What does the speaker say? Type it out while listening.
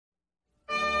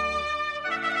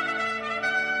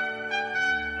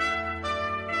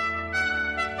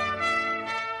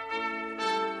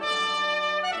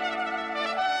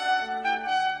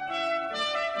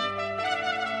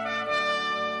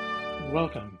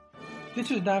Welcome.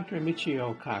 This is Dr.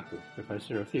 Michio Kaku,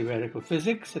 Professor of Theoretical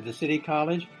Physics at the City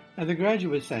College and the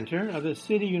Graduate Center of the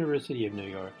City University of New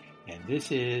York, and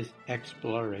this is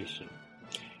Exploration.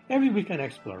 Every week on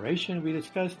Exploration, we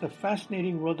discuss the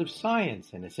fascinating world of science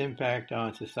and its impact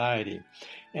on society.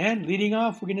 And leading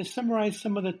off, we're going to summarize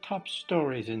some of the top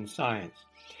stories in science.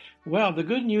 Well, the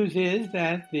good news is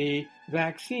that the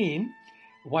vaccine,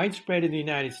 widespread in the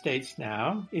United States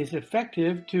now, is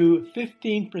effective to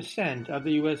 15% of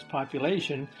the U.S.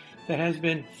 population that has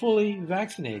been fully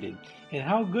vaccinated. And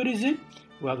how good is it?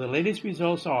 Well, the latest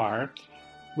results are,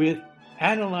 with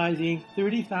analyzing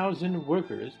 30,000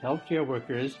 workers, healthcare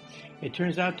workers, it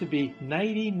turns out to be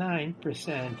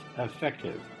 99%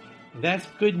 effective. That's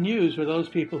good news for those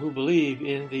people who believe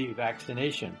in the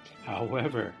vaccination.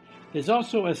 However, there's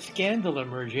also a scandal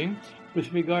emerging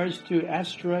with regards to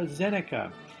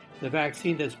AstraZeneca, the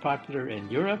vaccine that's popular in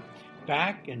Europe.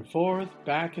 Back and forth,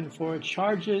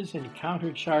 charges and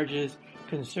countercharges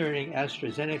concerning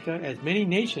AstraZeneca, as many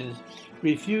nations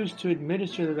refuse to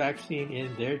administer the vaccine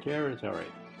in their territory.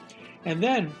 And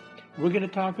then we're going to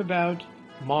talk about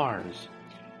Mars.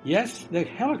 Yes, the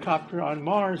helicopter on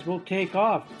Mars will take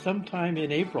off sometime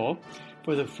in April.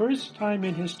 For the first time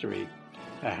in history,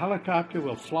 a helicopter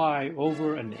will fly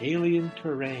over an alien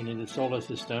terrain in the solar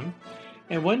system,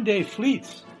 and one day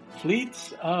fleets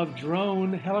of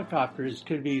drone helicopters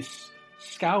could be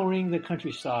scouring the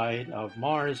countryside of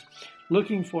Mars,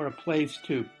 looking for a place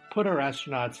to put our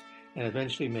astronauts and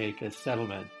eventually make a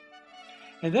settlement.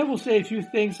 And then we'll say a few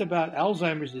things about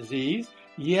Alzheimer's disease.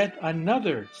 Yet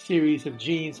another series of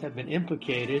genes have been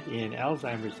implicated in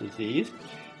Alzheimer's disease.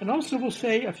 And also we'll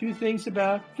say a few things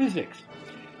about physics.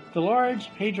 The Large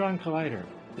Hadron Collider,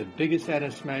 the biggest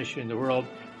atom smasher in the world,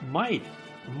 might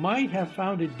have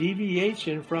found a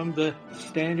deviation from the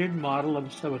standard model of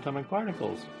subatomic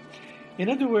particles. In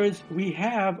other words, we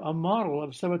have a model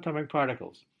of subatomic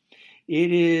particles.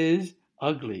 It is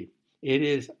ugly. It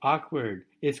is awkward.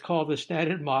 It's called the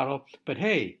standard model, but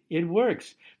hey, it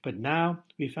works. But now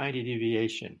we find a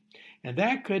deviation. And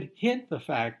that could hint the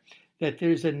fact that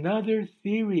there's another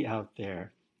theory out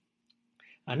there.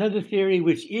 Another theory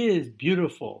which is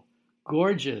beautiful,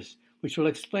 gorgeous, which will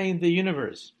explain the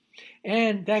universe.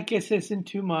 And that gets us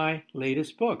into my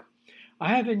latest book.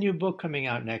 I have a new book coming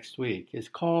out next week. It's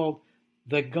called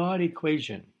The God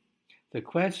Equation, The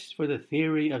Quest for the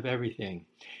Theory of Everything.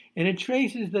 And it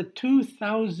traces the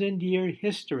 2,000-year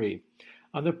history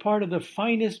on the part of the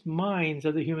finest minds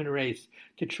of the human race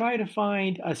to try to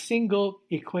find a single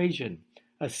equation,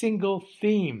 a single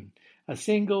theme, a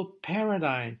single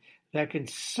paradigm that can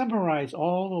summarize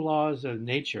all the laws of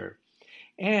nature.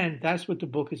 And that's what the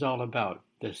book is all about,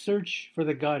 the search for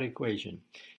the God equation.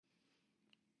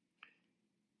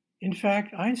 In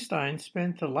fact, Einstein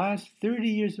spent the last 30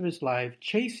 years of his life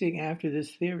chasing after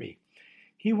this theory.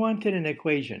 He wanted an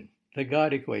equation, the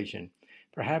God equation,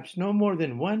 perhaps no more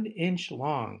than 1 inch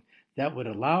long, that would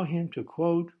allow him to,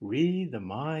 quote, read the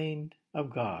mind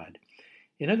of God.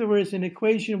 In other words, an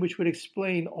equation which would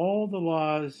explain all the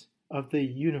laws of the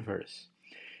universe.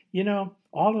 You know,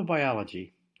 all of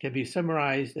biology can be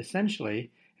summarized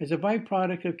essentially as a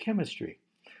byproduct of chemistry.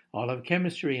 All of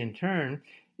chemistry, in turn,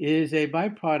 is a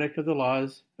byproduct of the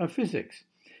laws of physics.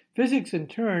 Physics, in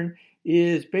turn,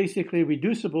 is basically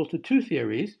reducible to two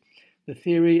theories: the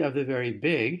theory of the very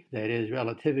big, that is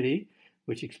relativity,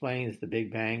 which explains the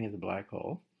Big Bang and the black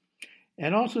hole,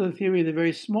 and also the theory of the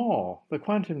very small, the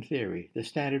quantum theory, the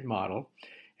standard model.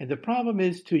 And the problem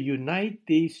is to unite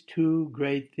these two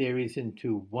great theories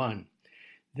into one.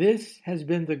 This has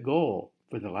been the goal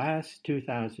for the last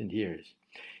 2,000 years.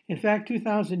 In fact,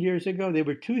 2,000 years ago, there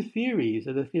were two theories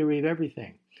of the theory of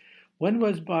everything. One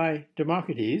was by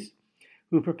Democritus,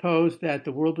 who proposed that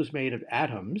the world was made of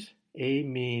atoms. A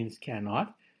means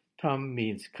cannot, tum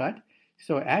means cut,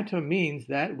 so atom means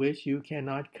that which you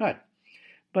cannot cut.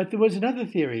 But there was another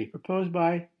theory proposed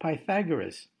by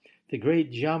Pythagoras, the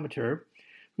great geometer,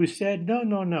 who said,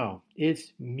 no,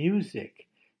 it's music.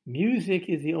 Music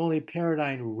is the only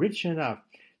paradigm rich enough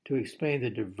to explain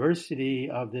the diversity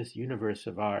of this universe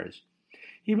of ours.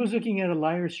 He was looking at a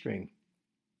lyre string,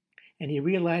 and he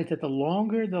realized that the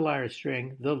longer the lyre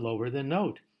string, the lower the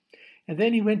note. And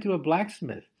then he went to a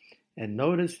blacksmith and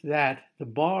noticed that the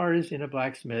bars in a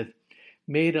blacksmith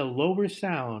made a lower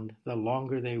sound the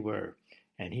longer they were.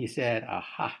 And he said,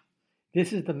 aha,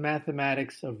 this is the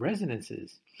mathematics of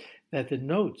resonances, that the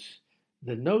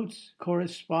notes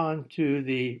correspond to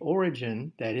the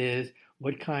origin, that is,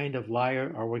 what kind of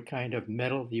lyre or what kind of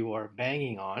metal you are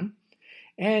banging on.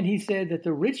 And he said that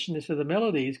the richness of the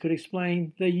melodies could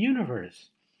explain the universe.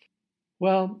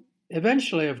 Well,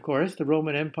 Eventually, of course, the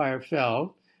Roman Empire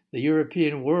fell. The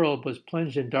European world was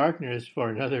plunged in darkness for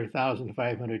another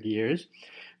 1,500 years.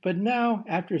 But now,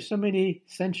 after so many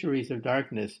centuries of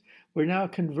darkness, we're now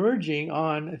converging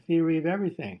on a theory of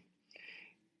everything.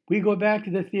 We go back to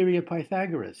the theory of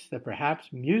Pythagoras, that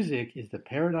perhaps music is the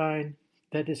paradigm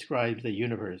that describes the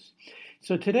universe.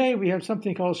 So today we have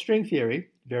something called string theory,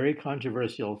 very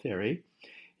controversial theory.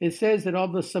 It says that all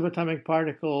the subatomic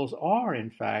particles are, in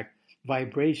fact,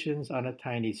 vibrations on a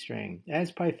tiny string,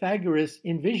 as Pythagoras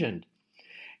envisioned.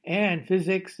 And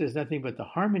physics is nothing but the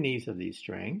harmonies of these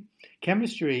strings.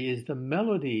 Chemistry is the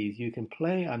melodies you can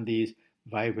play on these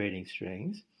vibrating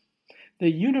strings. The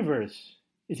universe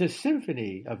is a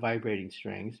symphony of vibrating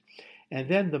strings. And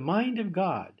then the mind of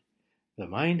God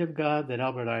that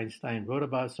Albert Einstein wrote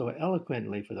about so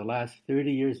eloquently for the last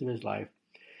 30 years of his life,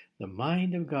 the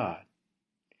mind of God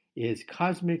is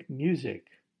cosmic music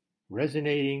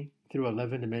resonating through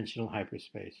 11-dimensional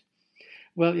hyperspace.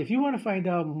 Well, if you want to find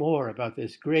out more about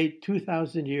this great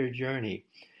 2,000-year journey,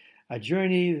 a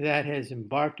journey that has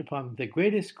embarked upon the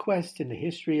greatest quest in the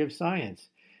history of science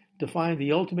to find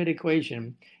the ultimate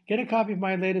equation, get a copy of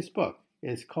my latest book.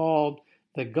 It's called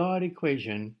The God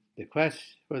Equation, The Quest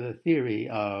for the Theory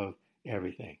of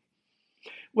Everything.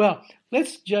 Well,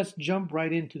 let's just jump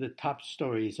right into the top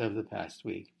stories of the past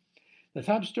week. The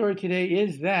top story today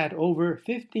is that over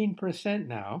 15%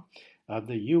 now of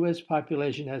the U.S.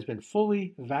 population has been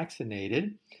fully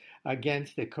vaccinated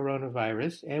against the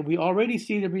coronavirus, and we already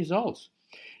see the results.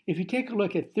 If you take a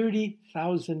look at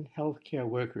 30,000 healthcare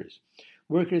workers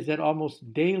that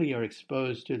almost daily are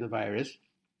exposed to the virus,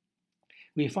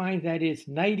 we find that it's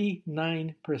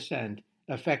 99%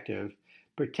 effective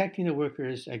protecting the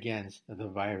workers against the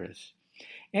virus.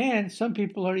 And some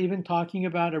people are even talking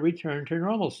about a return to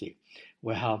normalcy.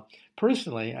 Well,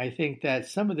 personally, I think that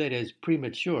some of that is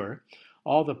premature.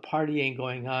 All the partying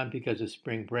going on because of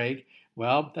spring break,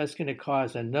 well, that's going to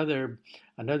cause another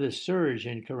surge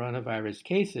in coronavirus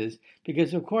cases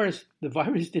because, of course, the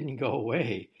virus didn't go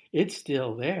away. It's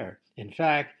still there. In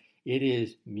fact, it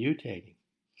is mutating.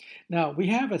 Now, we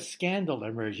have a scandal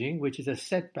emerging, which is a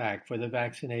setback for the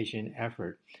vaccination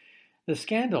effort. The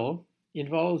scandal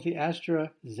involves the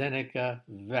AstraZeneca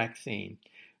vaccine,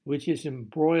 which has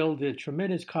embroiled in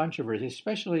tremendous controversy,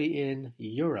 especially in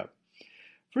Europe.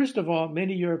 First of all,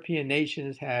 many European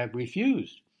nations have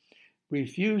refused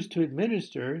to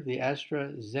administer the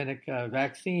AstraZeneca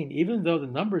vaccine, even though the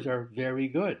numbers are very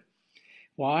good.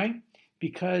 Why?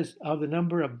 Because of the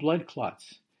number of blood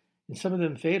clots, and some of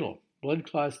them fatal, blood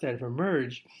clots that have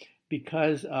emerged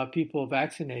because of people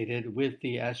vaccinated with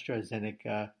the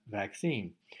AstraZeneca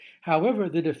vaccine. However,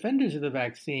 the defenders of the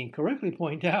vaccine correctly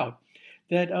point out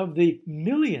that of the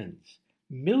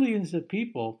millions of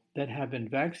people that have been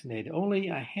vaccinated, only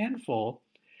a handful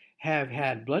have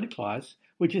had blood clots,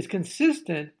 which is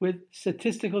consistent with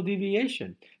statistical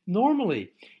deviation.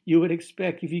 Normally, you would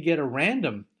expect if you get a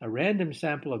random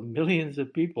sample of millions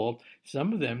of people,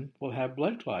 some of them will have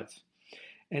blood clots.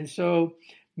 And so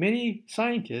many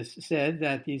scientists said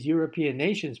that these European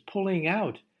nations pulling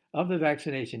out of the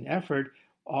vaccination effort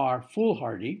are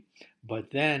foolhardy,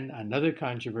 but then another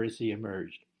controversy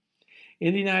emerged.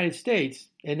 In the United States,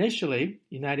 initially,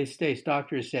 United States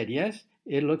doctors said, yes,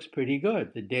 it looks pretty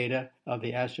good, the data of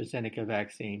the AstraZeneca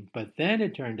vaccine. But then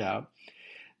it turned out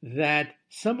that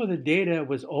some of the data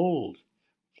was old.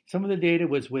 Some of the data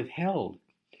was withheld.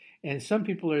 And some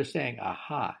people are saying,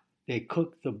 aha, they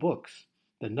cooked the books.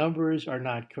 The numbers are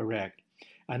not correct.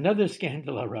 Another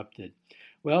scandal erupted.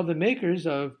 Well, the makers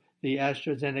of the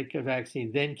AstraZeneca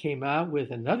vaccine then came out with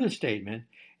another statement,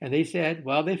 and they said,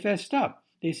 well, they fessed up.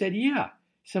 They said, yeah,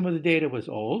 some of the data was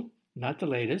old, not the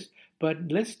latest, but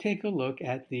let's take a look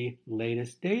at the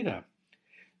latest data.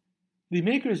 The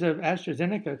makers of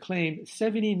AstraZeneca claimed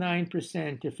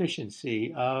 79%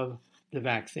 efficiency of the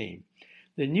vaccine.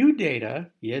 The new data,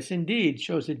 yes indeed,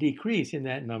 shows a decrease in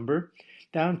that number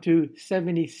down to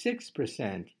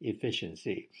 76%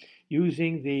 efficiency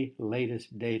using the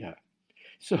latest data.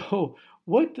 So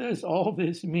what does all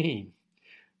this mean?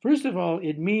 First of all,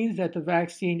 it means that the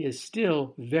vaccine is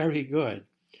still very good.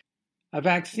 A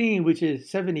vaccine which is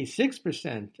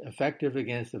 76% effective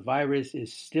against the virus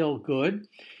is still good,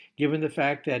 given the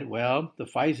fact that, well, the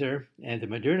Pfizer and the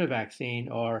Moderna vaccine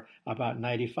are about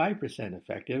 95%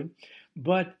 effective.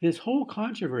 But this whole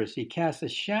controversy casts a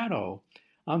shadow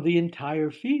on the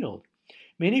entire field.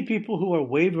 Many people who are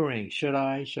wavering, should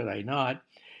I not,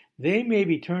 they may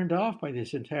be turned off by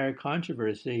this entire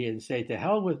controversy and say, to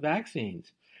hell with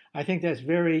vaccines. I think that's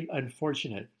very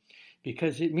unfortunate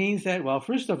because it means that, well,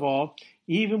 first of all,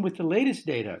 even with the latest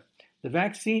data, the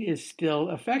vaccine is still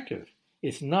effective.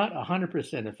 It's not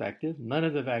 100% effective. None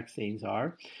of the vaccines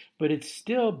are, but it's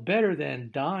still better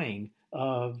than dying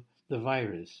of the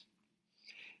virus.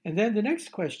 And then the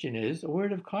next question is a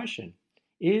word of caution.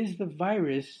 Is the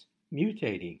virus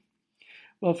mutating?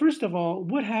 Well, first of all,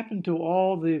 what happened to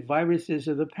all the viruses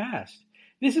of the past?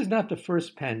 This is not the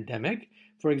first pandemic.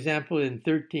 For example, in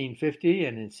 1350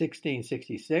 and in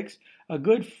 1666, a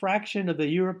good fraction of the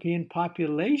European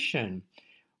population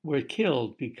were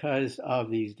killed because of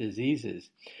these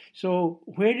diseases. So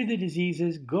where did the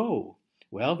diseases go?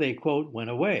 Well, they, quote,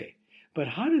 went away. But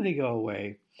how did they go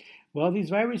away? Well, these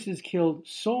viruses killed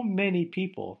so many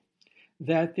people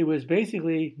that there was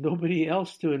basically nobody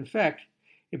else to infect.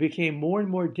 It became more and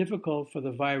more difficult for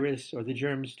the virus or the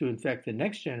germs to infect the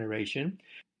next generation.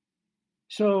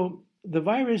 So the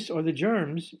virus or the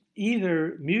germs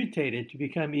either mutated to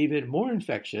become even more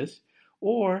infectious,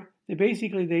 or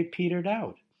they petered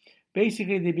out.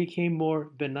 Basically, they became more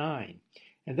benign.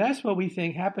 And that's what we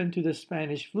think happened to the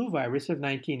Spanish flu virus of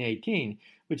 1918,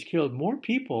 which killed more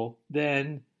people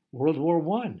than World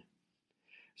War I.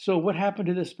 So what happened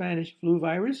to the Spanish flu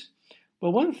virus?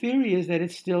 Well, one theory is that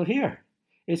it's still here.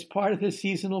 It's part of the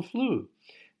seasonal flu,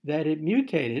 that it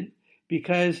mutated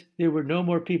because there were no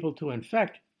more people to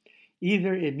infect.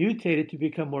 Either it mutated to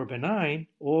become more benign,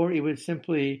 or it would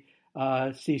simply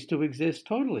cease to exist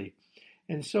totally.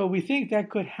 And so we think that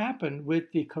could happen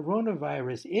with the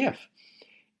coronavirus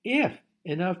if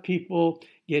enough people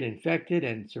get infected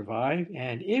and survive,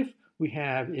 and if we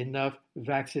have enough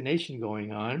vaccination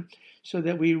going on so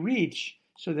that we reach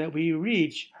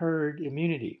herd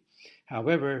immunity.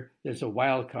 However, there's a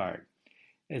wild card.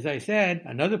 As I said,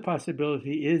 another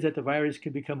possibility is that the virus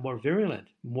could become more virulent,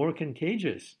 more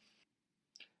contagious.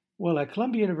 Well, at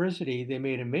Columbia University, they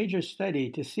made a major study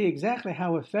to see exactly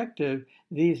how effective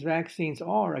these vaccines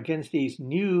are against these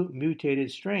new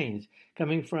mutated strains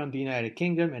coming from the United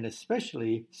Kingdom and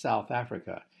especially South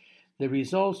Africa. The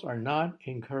results are not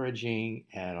encouraging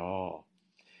at all.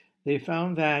 They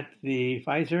found that the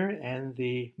Pfizer and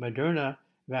the Moderna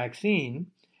vaccine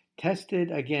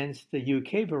tested against the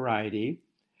UK variety,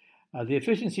 the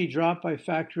efficiency dropped by a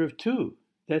factor of 2.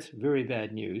 That's very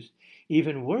bad news.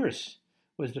 Even worse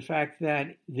was the fact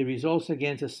that the results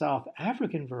against the South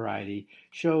African variety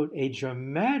showed a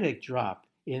dramatic drop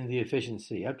in the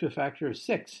efficiency, up to a factor of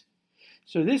 6.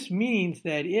 So this means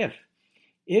that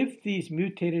if these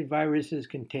mutated viruses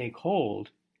can take hold,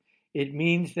 it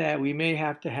means that we may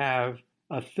have to have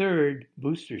a third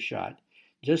booster shot,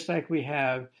 just like we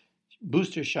have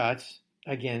booster shots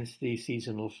against the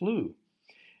seasonal flu.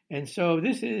 And so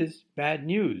this is bad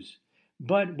news.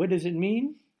 But what does it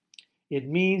mean? It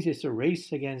means it's a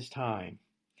race against time.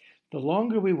 The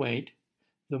longer we wait,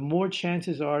 the more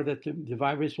chances are that the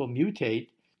virus will mutate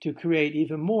to create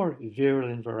even more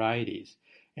virulent varieties.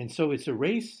 And so it's a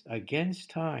race against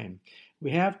time.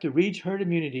 We have to reach herd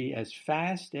immunity as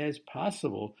fast as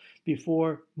possible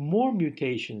before more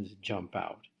mutations jump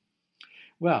out.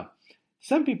 Well,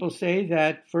 some people say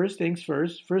that first things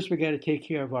first we got to take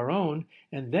care of our own,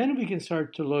 and then we can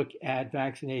start to look at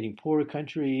vaccinating poor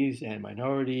countries and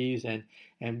minorities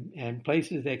and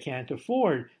places that can't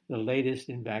afford the latest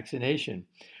in vaccination.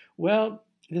 Well,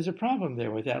 there's a problem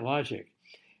there with that logic.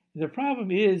 The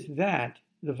problem is that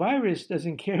the virus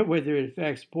doesn't care whether it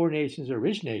affects poor nations or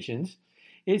rich nations.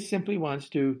 It simply wants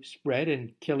to spread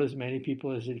and kill as many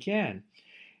people as it can.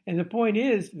 And the point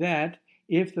is that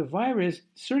if the virus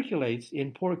circulates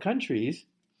in poor countries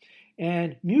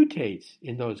and mutates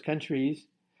in those countries,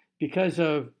 because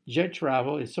of jet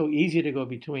travel, it's so easy to go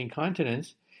between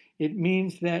continents, it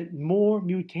means that more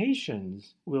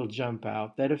mutations will jump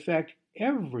out that affect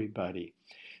everybody.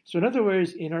 So in other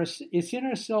words, it's in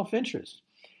our self-interest.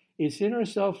 It's in our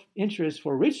self-interest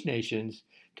for rich nations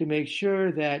to make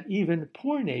sure that even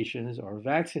poor nations are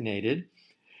vaccinated.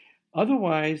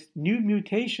 Otherwise, new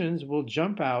mutations will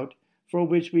jump out for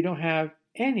which we don't have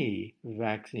any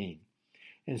vaccine.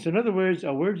 And so in other words,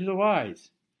 a word to the wise,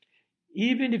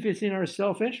 even if it's in our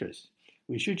self-interest,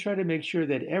 we should try to make sure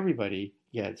that everybody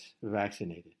gets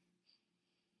vaccinated.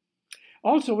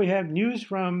 Also, we have news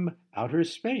from outer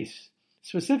space,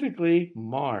 specifically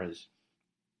Mars.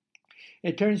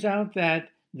 It turns out that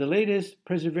the latest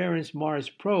Perseverance Mars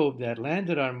probe that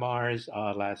landed on Mars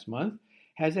last month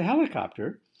has a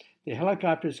helicopter. The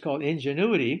helicopter is called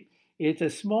Ingenuity. It's a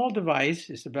small device.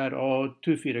 It's about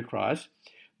 2 feet across,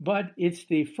 but it's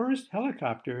the first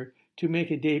helicopter to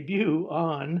make a debut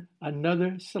on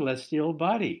another celestial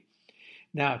body.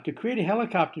 Now, to create a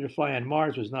helicopter to fly on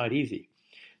Mars was not easy.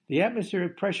 The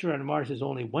atmospheric pressure on Mars is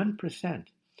only 1%.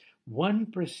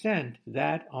 1%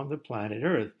 that on the planet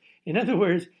Earth. In other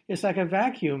words, it's like a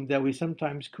vacuum that we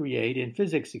sometimes create in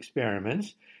physics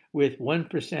experiments with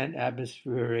 1%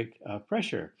 atmospheric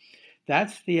pressure.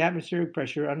 That's the atmospheric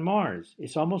pressure on Mars.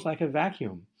 It's almost like a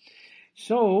vacuum.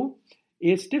 So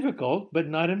it's difficult, but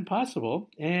not impossible,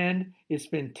 and it's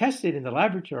been tested in the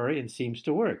laboratory and seems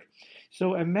to work.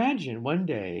 So imagine one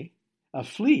day a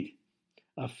fleet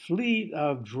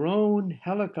of drone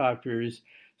helicopters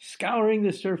scouring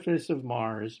the surface of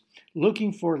Mars,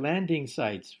 looking for landing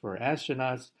sites for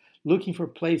astronauts, looking for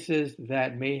places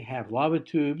that may have lava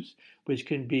tubes, which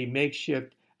can be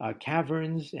makeshift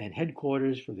caverns and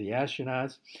headquarters for the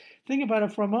astronauts. Think about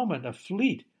it for a moment, a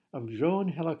fleet of drone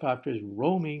helicopters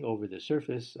roaming over the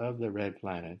surface of the red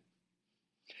planet.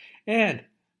 And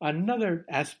another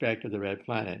aspect of the red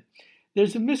planet,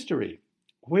 there's a mystery.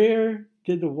 Where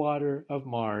did the water of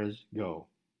Mars go?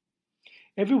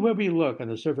 Everywhere we look on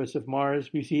the surface of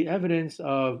Mars, we see evidence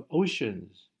of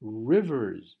oceans,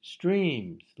 rivers,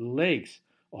 streams, lakes,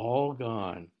 all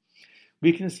gone.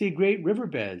 We can see great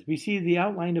riverbeds. We see the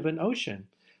outline of an ocean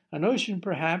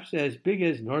perhaps as big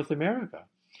as North America.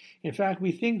 In fact,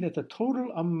 we think that the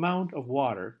total amount of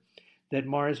water that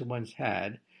Mars once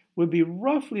had would be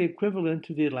roughly equivalent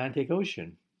to the Atlantic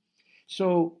Ocean.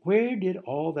 So where did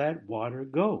all that water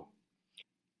go?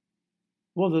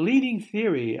 Well, the leading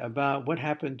theory about what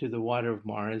happened to the water of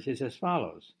Mars is as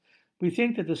follows. We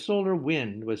think that the solar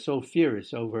wind was so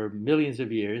fierce over millions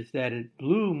of years that it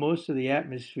blew most of the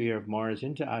atmosphere of Mars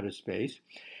into outer space.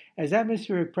 As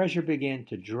atmospheric pressure began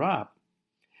to drop,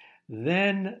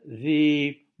 then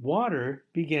the water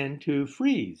began to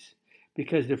freeze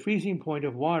because the freezing point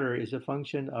of water is a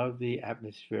function of the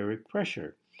atmospheric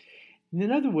pressure. In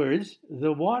other words,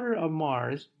 the water of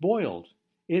Mars boiled.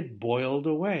 It boiled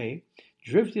away,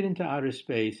 drifted into outer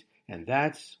space, and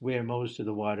that's where most of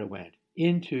the water went,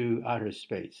 into outer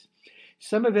space.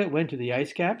 Some of it went to the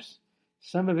ice caps,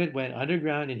 some of it went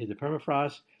underground into the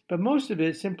permafrost, but most of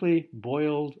it simply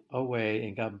boiled away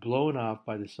and got blown off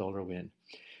by the solar wind.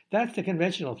 That's the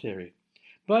conventional theory.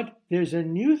 But there's a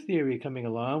new theory coming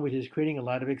along which is creating a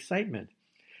lot of excitement.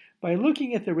 By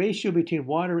looking at the ratio between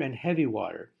water and heavy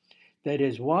water, that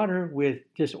is, water with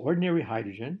just ordinary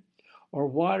hydrogen, or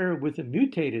water with a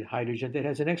mutated hydrogen that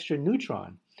has an extra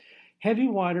neutron, heavy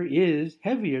water is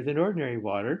heavier than ordinary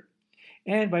water.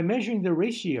 And by measuring the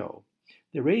ratio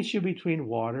between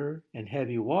water and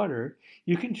heavy water,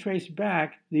 you can trace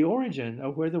back the origin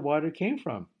of where the water came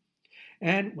from.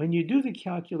 And when you do the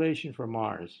calculation for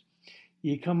Mars,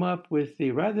 you come up with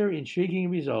the rather intriguing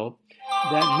result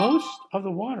that most of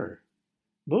the water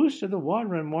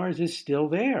on Mars is still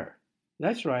there.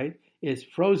 That's right. It's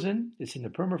frozen, it's in the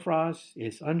permafrost,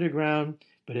 it's underground,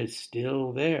 but it's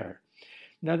still there.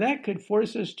 Now that could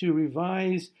force us to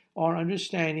revise our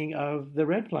understanding of the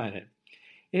red planet.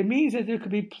 It means that there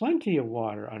could be plenty of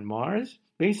water on Mars,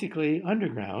 basically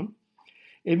underground.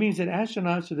 It means that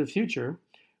astronauts of the future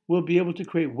will be able to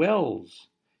create wells,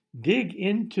 dig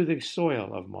into the soil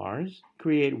of Mars,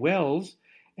 create wells,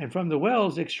 and from the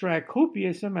wells extract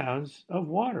copious amounts of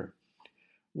water.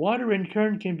 Water in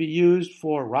turn can be used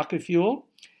for rocket fuel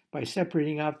by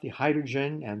separating out the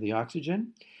hydrogen and the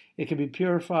oxygen. It can be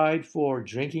purified for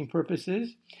drinking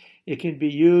purposes. It can be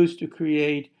used to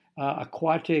create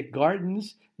aquatic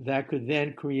gardens that could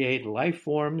then create life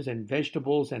forms and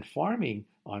vegetables and farming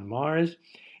on Mars.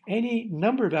 Any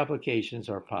number of applications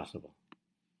are possible.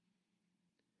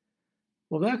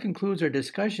 Well, that concludes our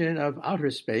discussion of outer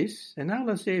space. And now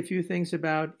let's say a few things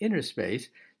about inner space,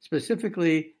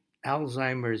 specifically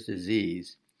Alzheimer's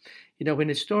disease. When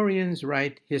historians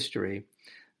write history,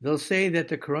 they'll say that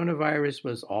the coronavirus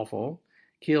was awful,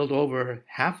 killed over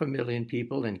 500,000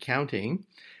 people and counting.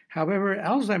 However,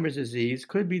 Alzheimer's disease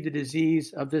could be the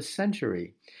disease of the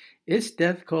century. Its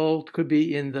death toll could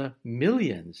be in the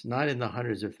millions, not in the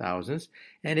hundreds of thousands,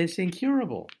 and it's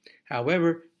incurable.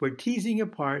 However, we're teasing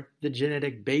apart the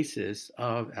genetic basis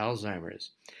of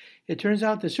Alzheimer's. It turns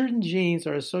out that certain genes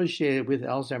are associated with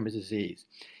Alzheimer's disease.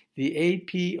 The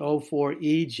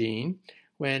APO4E gene,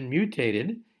 when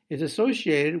mutated, is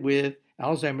associated with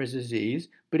Alzheimer's disease,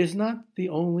 but it's not the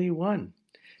only one.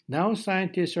 Now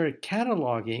scientists are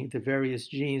cataloging the various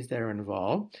genes that are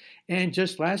involved, and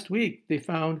just last week they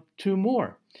found two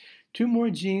more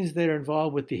genes that are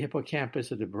involved with the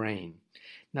hippocampus of the brain.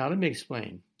 Now let me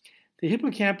explain. The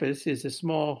hippocampus is a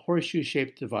small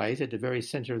horseshoe-shaped device at the very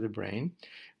center of the brain,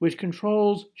 which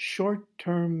controls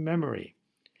short-term memory.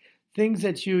 Things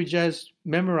that you just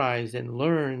memorized and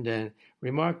learned and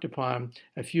remarked upon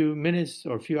a few minutes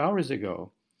or a few hours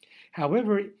ago.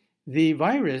 However, the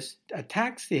virus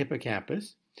attacks the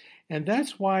hippocampus, and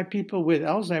that's why people with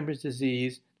Alzheimer's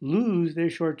disease lose their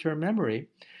short-term memory.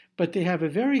 but they have a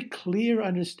very clear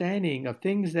understanding of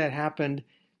things that happened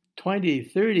 20,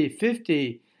 30,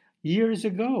 50 years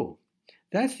ago.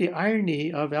 That's the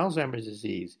irony of Alzheimer's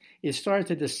disease. It starts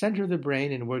at the center of the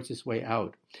brain and works its way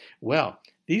out. Well,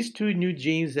 these two new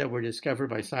genes that were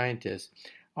discovered by scientists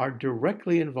are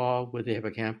directly involved with the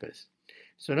hippocampus.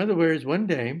 So in other words, one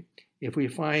day, if we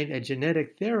find a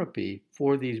genetic therapy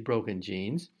for these broken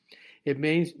genes, it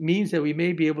means that we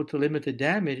may be able to limit the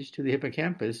damage to the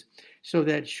hippocampus so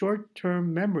that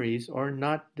short-term memories are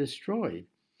not destroyed.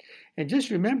 And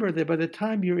just remember that by the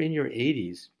time you're in your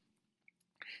 80s,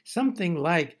 something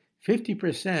like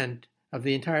 50% of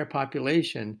the entire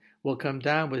population will come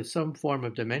down with some form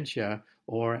of dementia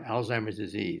or Alzheimer's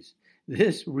disease.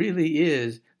 This really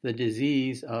is the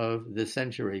disease of the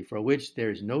century for which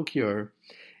there's no cure,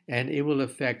 and it will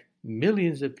affect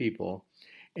millions of people.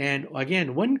 And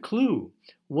again, one clue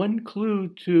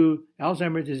to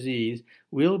Alzheimer's disease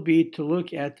will be to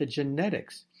look at the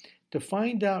genetics to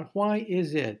find out why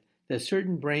is it that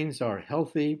certain brains are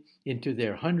healthy into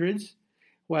their hundreds,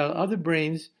 while other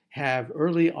brains have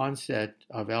early onset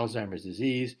of Alzheimer's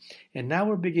disease. And now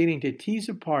we're beginning to tease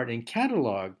apart and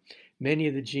catalog many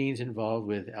of the genes involved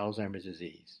with Alzheimer's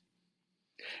disease.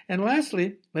 And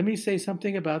lastly, let me say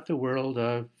something about the world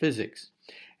of physics.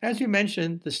 As you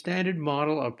mentioned, the Standard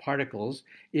Model of particles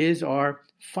is our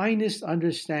finest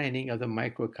understanding of the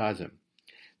microcosm.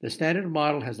 The Standard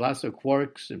Model has lots of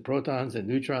quarks and protons and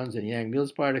neutrons and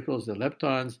Yang-Mills particles and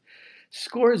leptons,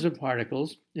 scores of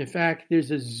particles. In fact,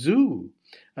 there's a zoo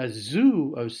of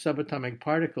subatomic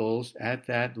particles at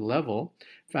that level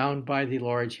found by the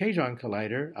Large Hadron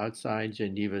Collider outside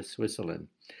Geneva, Switzerland.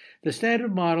 The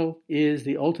Standard Model is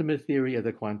the ultimate theory of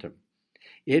the quantum.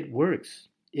 It works.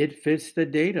 It fits the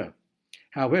data.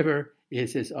 However,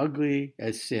 it's as ugly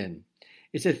as sin.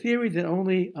 It's a theory that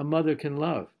only a mother can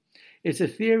love. It's a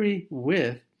theory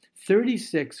with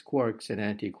 36 quarks and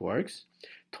antiquarks,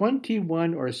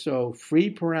 21 or so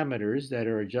free parameters that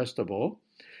are adjustable,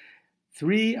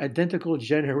 3 identical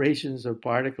generations of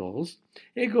particles.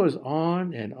 It goes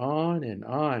on and on and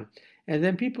on. And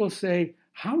then people say,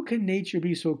 how can nature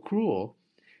be so cruel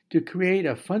to create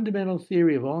a fundamental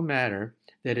theory of all matter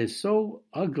that is so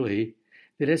ugly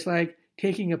that it's like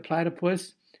taking a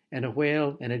platypus and a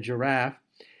whale and a giraffe,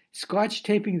 scotch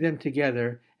taping them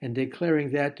together and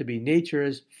declaring that to be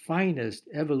nature's finest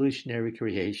evolutionary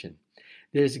creation.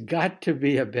 There's got to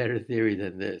be a better theory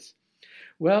than this.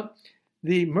 Well,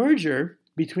 the merger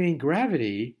between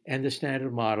gravity and the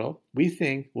Standard Model, we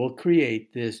think, will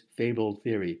create this fabled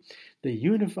theory, the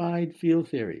unified field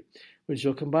theory, which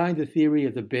will combine the theory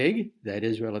of the big, that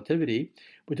is relativity,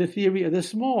 with the theory of the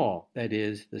small, that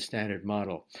is the Standard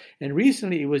Model. And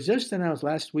recently, it was just announced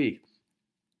last week,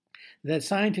 that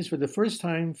scientists for the first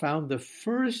time found the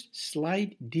first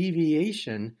slight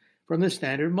deviation from the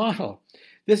Standard Model.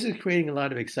 This is creating a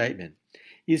lot of excitement.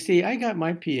 You see, I got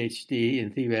my PhD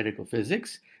in theoretical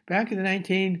physics back in the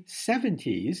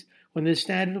 1970s when the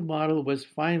Standard Model was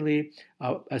finally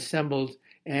assembled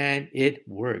and it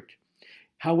worked.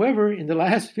 However, in the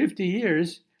last 50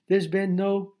 years, there's been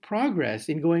no progress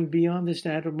in going beyond the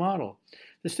Standard Model.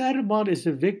 The Standard Model is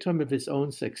a victim of its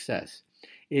own success.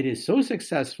 It is so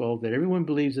successful that everyone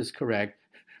believes it's correct,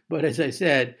 but as I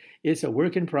said, it's a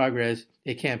work in progress.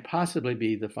 It can't possibly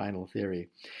be the final theory.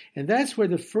 And that's where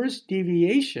the first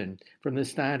deviation from the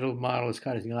Standard Model is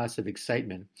causing lots of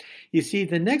excitement. You see,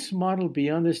 the next model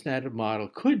beyond the Standard Model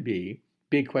could be,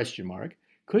 big question mark,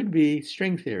 could be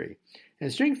string theory.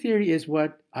 And string theory is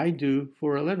what I do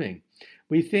for a living.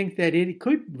 We think that it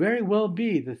could very well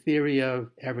be the theory of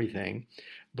everything,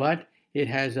 but it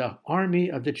has an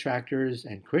army of detractors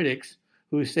and critics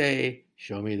who say,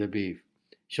 show me the beef.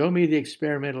 Show me the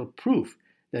experimental proof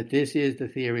that this is the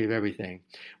theory of everything.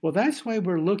 Well, that's why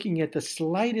we're looking at the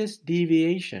slightest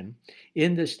deviation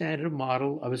in the Standard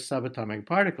Model of subatomic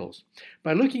particles.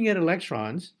 By looking at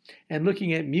electrons and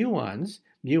looking at muons,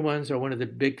 muons are one of the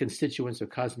big constituents of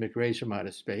cosmic rays from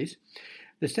outer space,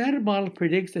 the Standard Model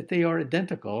predicts that they are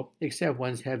identical, except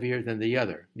one's heavier than the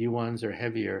other. Muons are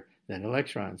heavier than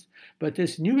electrons. But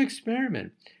this new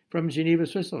experiment from Geneva,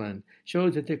 Switzerland,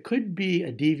 shows that there could be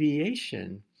a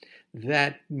deviation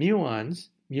that muons,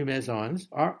 mu mesons,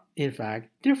 are in fact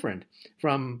different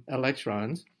from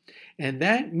electrons, and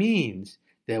that means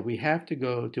that we have to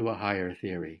go to a higher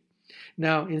theory.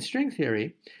 Now, in string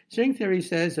theory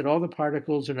says that all the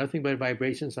particles are nothing but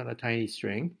vibrations on a tiny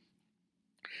string.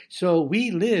 So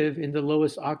we live in the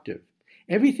lowest octave.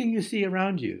 Everything you see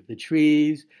around you, the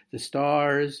trees, the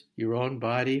stars, your own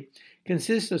body,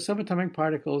 consists of subatomic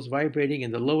particles vibrating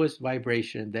in the lowest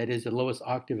vibration, that is the lowest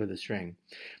octave of the string.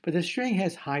 But the string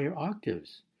has higher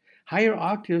octaves. higher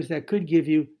octaves that could give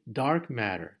you dark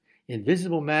matter,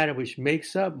 invisible matter which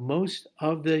makes up most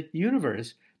of the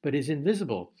universe but is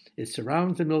invisible. It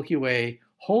surrounds the Milky Way,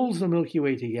 holds the Milky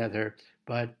Way together,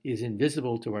 but is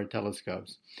invisible to our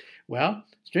telescopes. Well,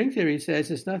 string theory says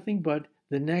it's nothing but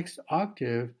the next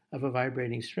octave of a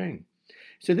vibrating string.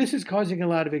 So this is causing a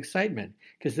lot of excitement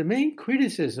because the main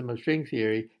criticism of string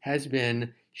theory has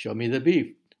been, show me the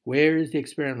beef. Where is the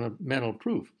experimental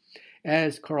proof?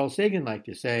 As Carl Sagan liked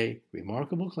to say,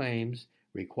 remarkable claims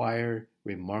require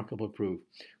remarkable proof.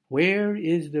 Where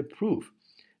is the proof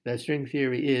that string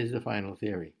theory is the final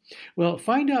theory? Well,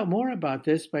 find out more about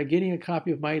this by getting a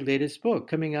copy of my latest book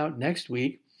coming out next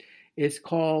week. It's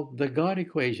called The God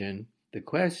Equation, The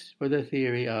Quest for the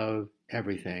Theory of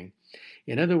Everything.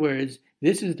 In other words,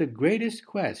 this is the greatest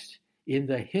quest in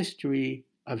the history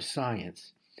of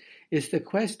science. It's the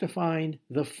quest to find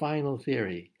the final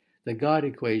theory, the God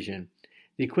equation,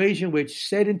 the equation which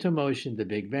set into motion the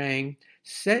Big Bang,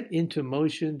 set into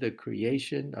motion the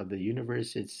creation of the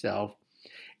universe itself,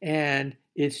 and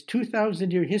its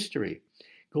 2,000-year history,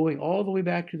 going all the way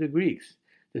back to the Greeks.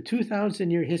 The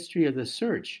 2,000-year history of the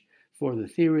search for the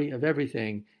theory of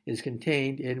everything is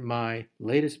contained in my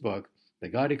latest book, The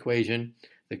God Equation,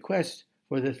 The Quest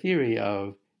for the Theory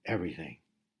of Everything.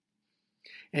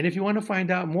 And if you want to find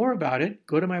out more about it,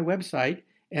 go to my website,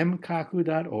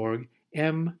 mkaku.org,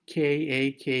 mkaku.org.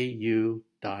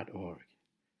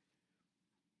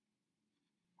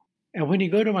 And when you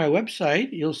go to my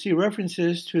website, you'll see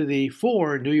references to the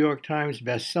 4 New York Times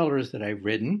bestsellers that I've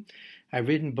written. I've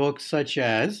written books such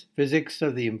as Physics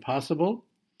of the Impossible,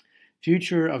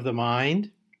 Future of the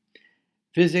Mind,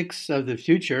 Physics of the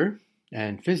Future,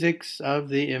 and Physics of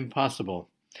the Impossible.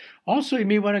 Also, you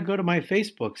may want to go to my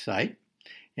Facebook site.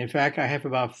 In fact, I have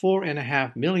about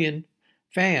 4.5 million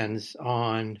fans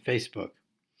on Facebook.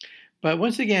 But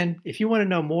once again, if you want to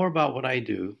know more about what I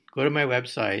do, go to my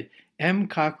website,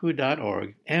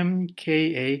 mkaku.org, mkaku.org,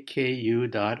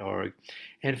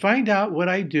 and find out what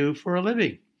I do for a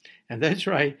living. And that's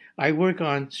right, I work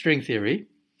on string theory.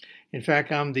 In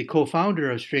fact, I'm the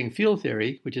co-founder of string field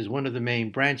theory, which is one of the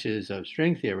main branches of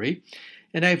string theory.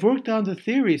 And I've worked on the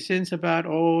theory since about,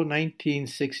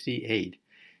 1968.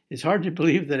 It's hard to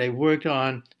believe that I've worked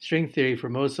on string theory for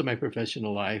most of my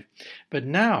professional life. But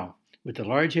now, with the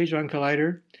Large Hadron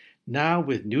Collider, now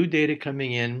with new data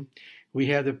coming in, we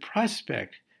have the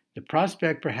prospect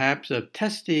perhaps of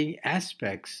testing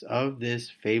aspects of this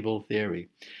fable theory.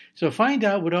 So find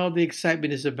out what all the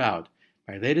excitement is about.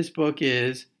 My latest book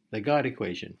is The God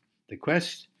Equation, The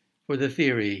Quest for the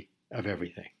Theory of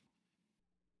Everything.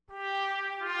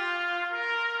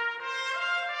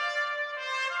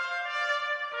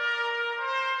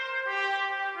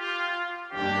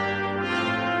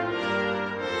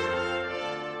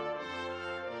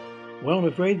 Well, I'm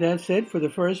afraid that's it for the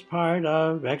first part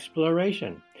of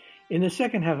Exploration. In the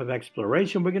second half of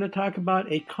Exploration, we're going to talk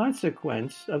about a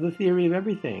consequence of the theory of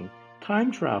everything,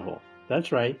 time travel.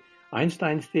 That's right,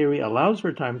 Einstein's theory allows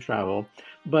for time travel,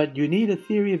 but you need a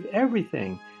theory of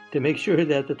everything to make sure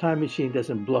that the time machine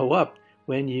doesn't blow up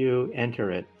when you enter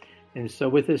it. And so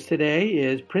with us today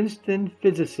is Princeton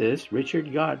physicist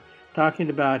Richard Gott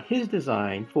talking about his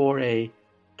design for a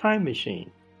time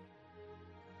machine.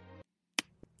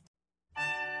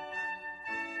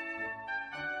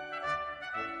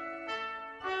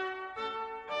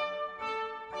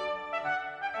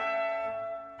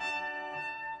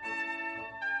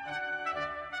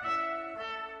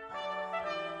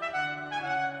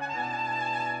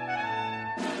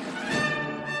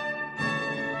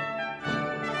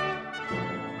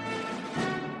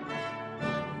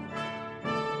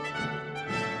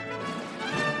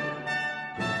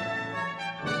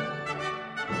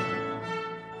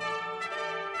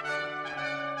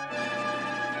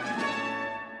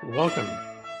 Welcome.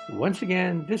 Once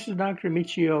again, this is Dr.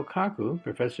 Michio Kaku,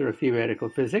 Professor of Theoretical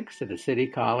Physics at the City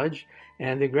College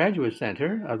and the Graduate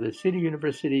Center of the City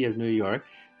University of New York,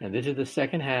 and this is the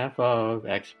second half of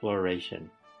Exploration.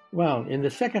 Well, in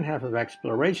the second half of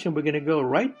Exploration, we're going to go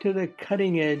right to the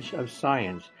cutting edge of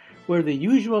science, where the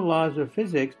usual laws of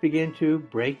physics begin to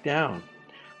break down.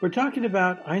 We're talking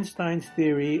about Einstein's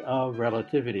theory of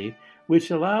relativity,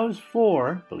 which allows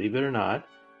for, believe it or not,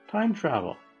 time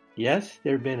travel. Yes,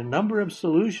 there have been a number of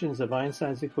solutions of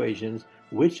Einstein's equations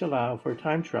which allow for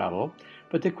time travel,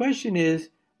 but the question is,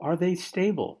 are they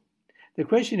stable? The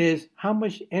question is, how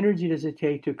much energy does it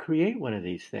take to create one of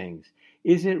these things?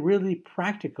 Is it really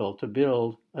practical to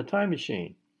build a time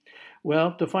machine?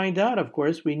 Well, to find out, of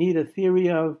course, we need a theory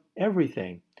of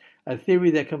everything, a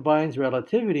theory that combines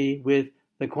relativity with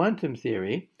the quantum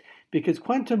theory, because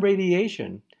quantum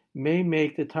radiation may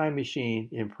make the time machine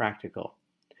impractical.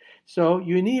 So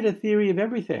you need a theory of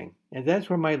everything, and that's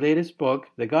where my latest book,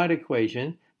 The God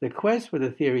Equation, The Quest for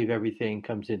the Theory of Everything,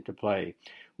 comes into play.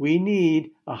 We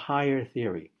need a higher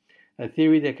theory, a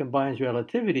theory that combines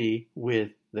relativity with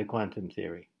the quantum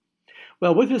theory.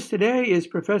 Well, with us today is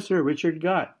Professor Richard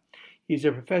Gott. He's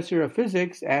a professor of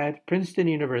physics at Princeton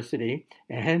University,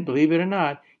 and believe it or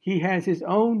not, he has his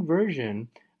own version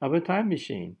of a time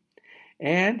machine.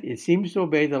 And it seems to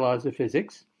obey the laws of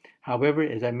physics. However,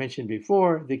 as I mentioned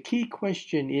before, the key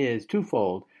question is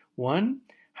twofold. One,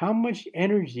 how much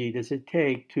energy does it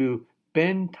take to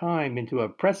bend time into a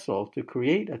pretzel to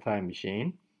create a time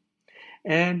machine?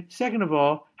 And second of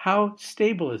all, how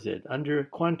stable is it under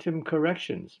quantum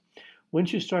corrections?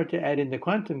 Once you start to add in the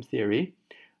quantum theory,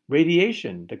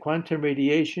 radiation, the quantum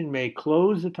radiation may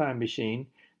close the time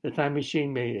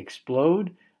machine may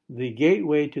explode, the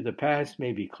gateway to the past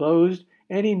may be closed,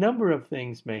 any number of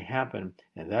things may happen,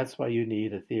 and that's why you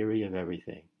need a theory of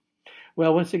everything.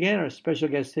 Well, once again, our special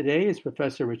guest today is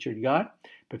Professor Richard Gott,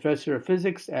 professor of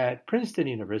physics at Princeton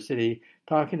University,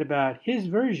 talking about his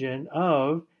version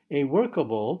of a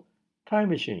workable time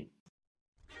machine.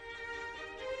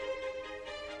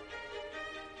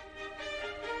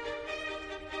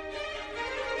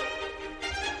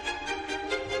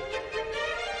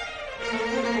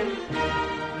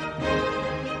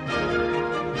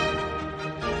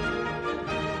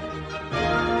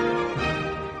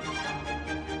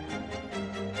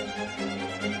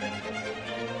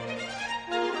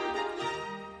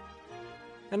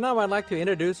 And now I'd like to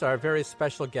introduce our very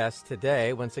special guest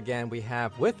today. Once again, we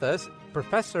have with us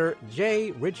Professor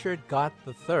J. Richard Gott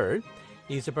III.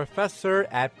 He's a professor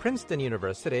at Princeton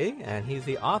University, and he's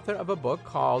the author of a book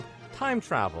called Time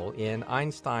Travel in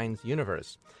Einstein's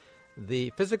Universe: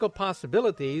 The Physical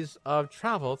Possibilities of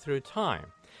Travel Through Time.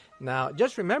 Now,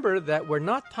 just remember that we're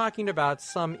not talking about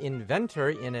some inventor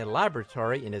in a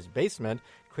laboratory in his basement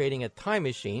creating a time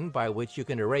machine by which you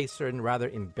can erase certain rather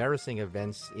embarrassing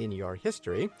events in your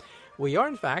history. We are,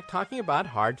 in fact, talking about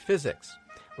hard physics.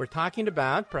 We're talking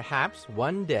about perhaps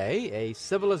one day a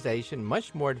civilization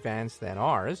much more advanced than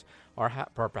ours, or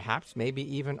perhaps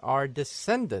maybe even our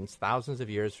descendants thousands of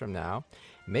years from now,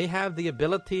 may have the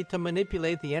ability to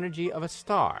manipulate the energy of a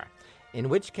star, in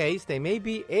which case they may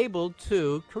be able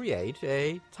to create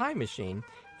a time machine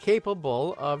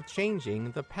capable of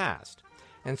changing the past.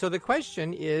 And so the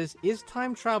question is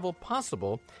time travel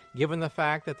possible, given the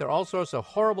fact that there are all sorts of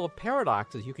horrible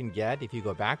paradoxes you can get if you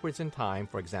go backwards in time,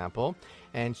 for example,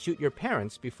 and shoot your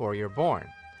parents before you're born?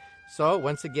 So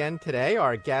once again today,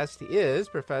 our guest is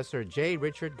Professor J.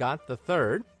 Richard Gott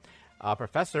III, a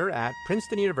professor at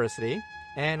Princeton University,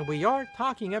 and we are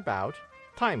talking about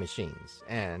time machines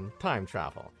and time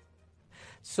travel.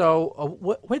 So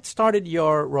what started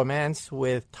your romance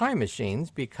with time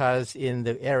machines? Because in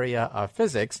the area of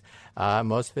physics,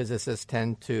 most physicists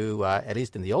tend to, at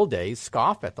least in the old days,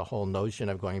 scoff at the whole notion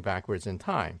of going backwards in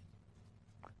time.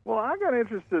 Well, I got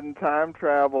interested in time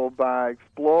travel by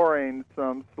exploring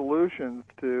some solutions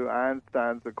to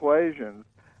Einstein's equations.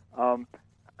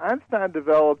 Einstein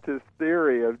developed his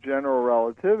theory of general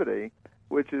relativity,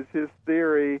 which is his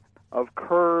theory of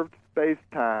curved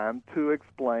space-time to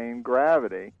explain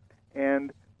gravity.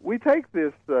 And we take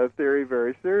this theory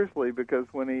very seriously because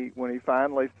when he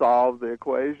finally solved the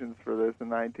equations for this in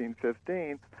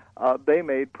 1915, they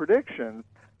made predictions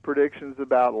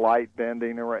about light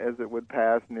bending as it would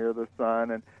pass near the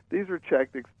sun, and these were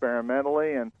checked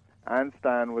experimentally, and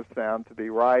Einstein was found to be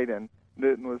right and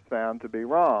Newton was found to be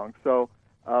wrong. So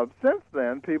since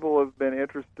then, people have been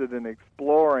interested in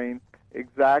exploring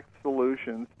exact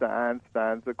solutions to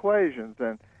Einstein's equations.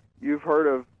 And you've heard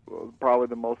of probably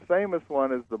the most famous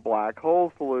one is the black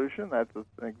hole solution. That's an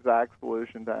exact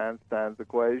solution to Einstein's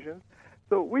equations.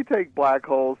 So we take black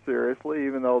holes seriously,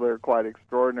 even though they're quite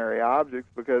extraordinary objects,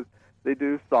 because they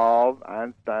do solve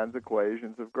Einstein's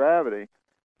equations of gravity.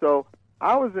 So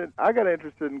I got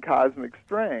interested in cosmic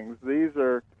strings. These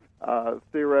are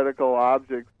theoretical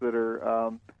objects that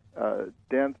are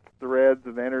dense threads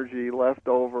of energy left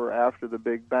over after the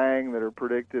Big Bang that are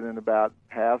predicted in about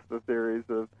half the theories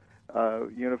of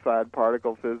unified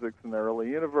particle physics in the early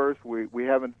universe. We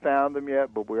haven't found them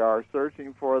yet, but we are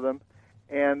searching for them.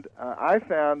 And I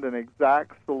found an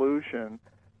exact solution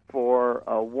for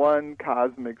one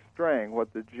cosmic string,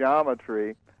 what the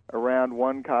geometry around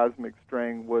one cosmic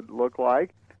string would look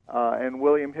like. And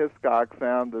William Hiscock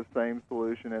found the same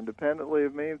solution independently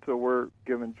of me, so we're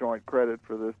given joint credit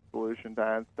for this solution to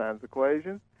Einstein's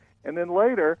equations. And then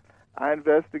later, I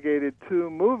investigated two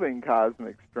moving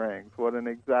cosmic strings, what an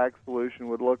exact solution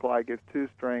would look like if two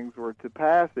strings were to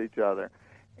pass each other.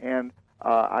 And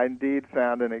I indeed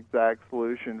found an exact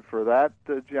solution for that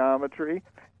geometry,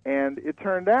 and it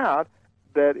turned out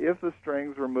that if the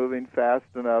strings were moving fast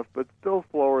enough but still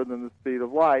slower than the speed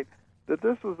of light, that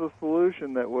this was a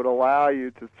solution that would allow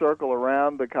you to circle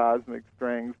around the cosmic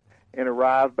strings and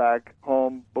arrive back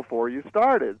home before you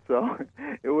started. So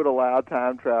it would allow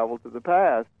time travel to the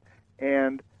past.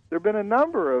 And there have been a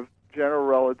number of general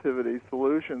relativity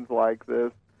solutions like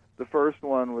this. The first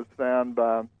one was found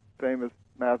by famous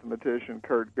mathematician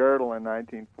Kurt Gödel in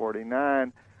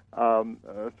 1949,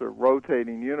 a sort of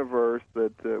rotating universe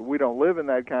that we don't live in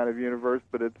that kind of universe,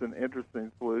 but it's an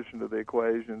interesting solution to the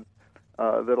equations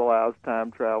that allows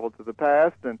time travel to the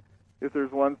past. And if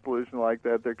there's one solution like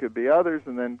that, there could be others.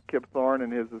 And then Kip Thorne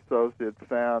and his associates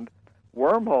found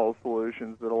wormhole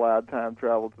solutions that allowed time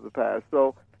travel to the past.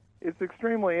 So it's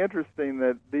extremely interesting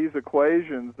that these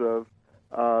equations of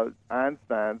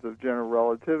Einstein's of general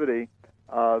relativity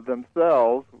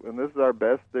themselves, and this is our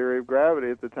best theory of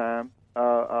gravity at the time,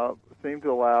 seem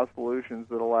to allow solutions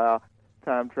that allow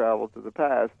time travel to the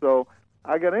past. So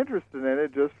I got interested in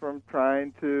it just from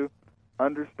trying to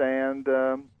understand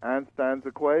Einstein's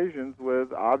equations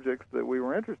with objects that we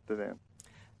were interested in.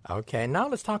 Okay, now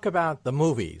let's talk about the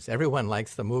movies. Everyone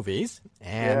likes the movies,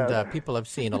 and Yes. People have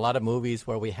seen a lot of movies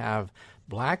where we have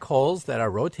black holes that are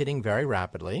rotating very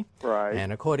rapidly. Right.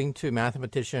 And according to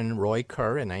mathematician Roy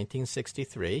Kerr in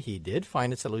 1963, he did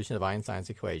find a solution of Einstein's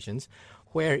equations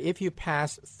where if you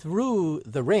pass through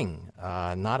the ring,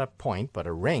 not a point, but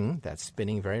a ring that's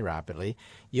spinning very rapidly,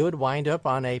 you would wind up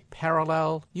on a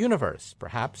parallel universe,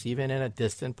 perhaps even in a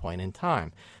distant point in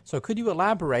time. So could you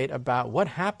elaborate about what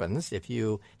happens if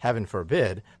you, heaven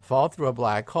forbid, fall through a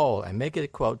black hole and make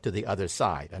it, quote, to the other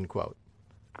side, unquote?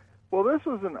 Well, this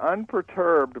was an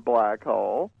unperturbed black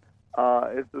hole.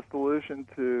 It's the solution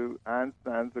to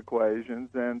Einstein's equations,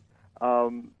 and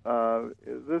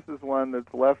this is one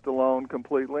that's left alone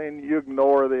completely, and you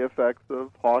ignore the effects of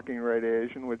Hawking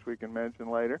radiation, which we can mention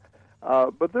later.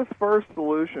 But this first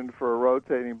solution for a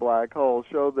rotating black hole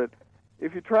showed that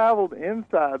if you traveled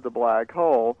inside the black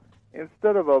hole,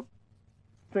 instead of a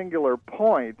singular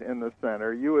point in the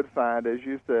center, you would find, as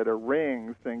you said, a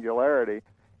ring singularity.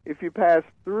 If you passed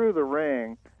through the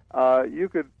ring, you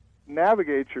could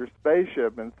navigate your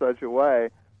spaceship in such a way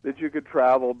that you could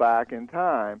travel back in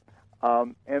time.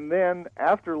 And then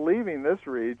after leaving this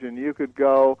region, you could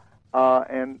go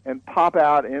and pop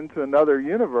out into another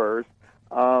universe,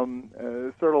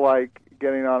 sort of like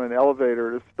getting on an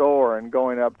elevator at a store and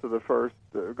going up to the first,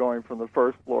 going from the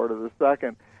first floor to the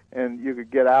second, and you could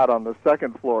get out on the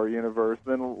second floor universe.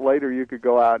 Then later you could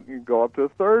go out and you could go up to a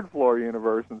third floor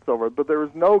universe and so forth. But there was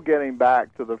no getting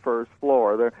back to the first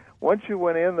floor. Once you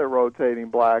went in the rotating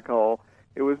black hole,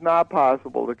 it was not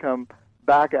possible to come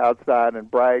back outside and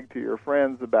brag to your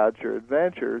friends about your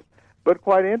adventures. But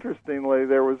quite interestingly,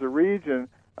 there was a region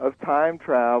of time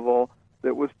travel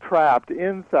that was trapped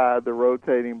inside the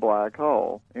rotating black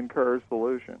hole in Kerr's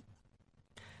solution.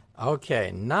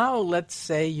 Okay, now let's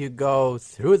say you go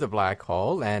through the black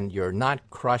hole and you're not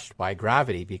crushed by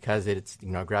gravity because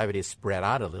gravity is spread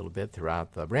out a little bit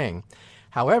throughout the ring.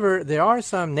 However, there are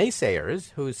some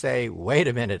naysayers who say, wait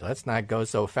a minute, let's not go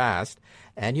so fast.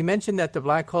 And you mentioned that the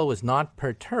black hole was not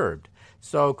perturbed.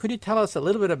 So could you tell us a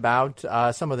little bit about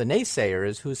some of the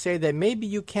naysayers who say that maybe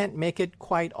you can't make it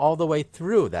quite all the way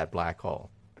through that black hole?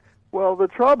 Well, the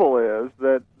trouble is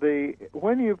that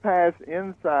when you pass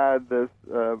inside this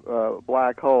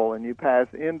black hole and you pass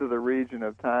into the region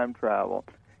of time travel,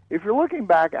 if you're looking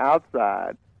back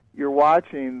outside, you're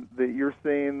seeing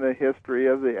the history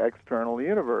of the external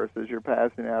universe as you're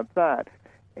passing outside.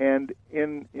 And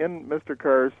in Mr.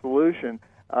 Kerr's solution,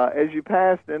 as you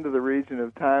passed into the region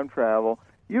of time travel,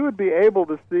 you would be able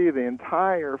to see the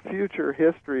entire future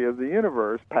history of the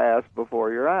universe pass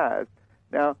before your eyes.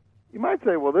 Now, you might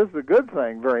say, well, this is a good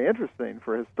thing, very interesting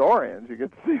for historians. You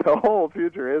get to see the whole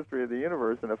future history of the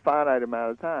universe in a finite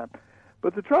amount of time.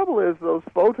 But the trouble is those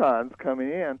photons coming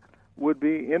in would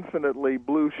be infinitely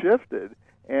blue-shifted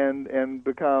and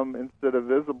become, instead of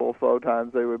visible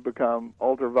photons, they would become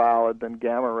ultraviolet and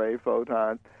gamma-ray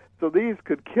photons. So these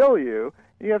could kill you.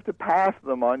 You have to pass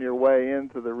them on your way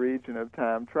into the region of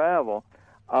time travel.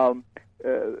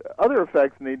 Other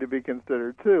effects need to be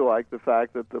considered, too, like the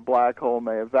fact that the black hole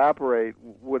may evaporate,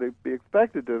 would it be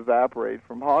expected to evaporate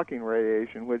from Hawking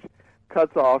radiation, which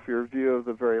cuts off your view of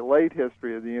the very late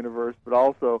history of the universe, but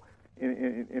also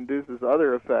induces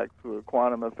other effects,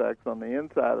 quantum effects on the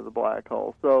inside of the black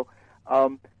hole. So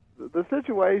the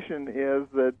situation is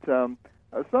that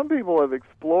some people have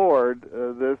explored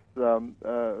this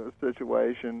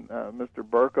situation, Mr.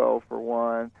 Burko for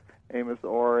one, Amos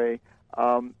Ori,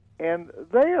 And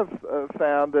they have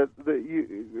found that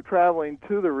you traveling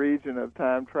to the region of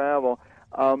time travel,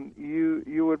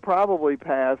 you would probably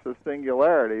pass a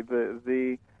singularity.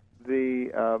 The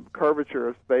curvature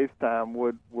of space-time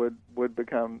would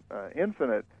become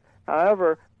infinite.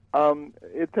 However,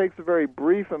 it takes a very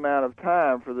brief amount of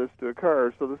time for this to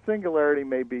occur. So the singularity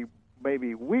may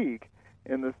be weak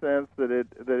in the sense that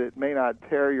it may not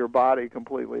tear your body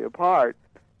completely apart.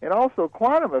 And also,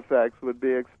 quantum effects would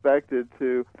be expected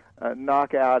to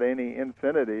knock out any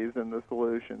infinities in the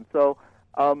solution. So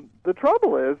the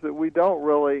trouble is that we don't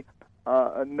really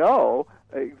know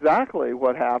exactly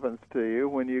what happens to you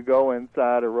when you go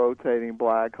inside a rotating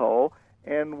black hole,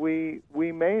 and we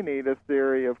may need a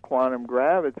theory of quantum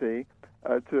gravity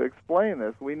to explain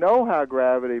this. We know how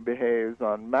gravity behaves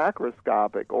on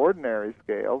macroscopic, ordinary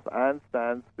scales.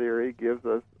 Einstein's theory gives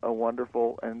us a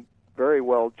wonderful and very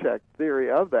well-checked theory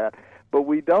of that, but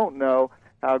we don't know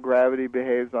how gravity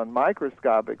behaves on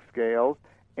microscopic scales,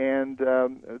 and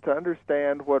to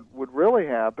understand what would really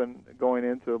happen going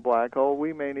into a black hole,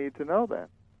 we may need to know that.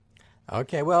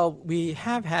 Okay, well, we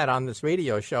have had on this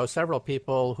radio show several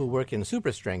people who work in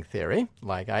superstring theory,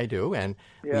 like I do, and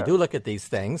we do look at these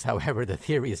things. However, the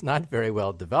theory is not very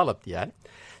well developed yet.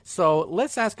 So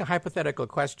let's ask a hypothetical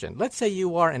question. Let's say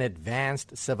you are an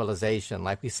advanced civilization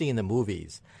like we see in the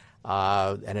movies.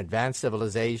 An advanced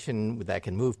civilization that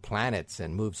can move planets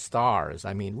and move stars.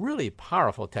 I mean, really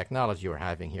powerful technology we're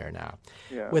having here now.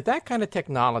 Yeah. With that kind of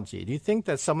technology, do you think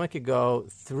that someone could go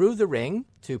through the ring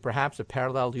to perhaps a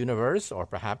parallel universe or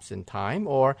perhaps in time,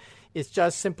 or it's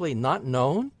just simply not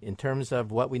known in terms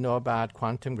of what we know about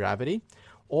quantum gravity?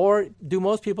 Or do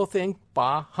most people think,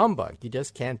 bah, humbug, you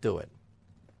just can't do it?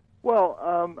 Well,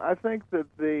 I think that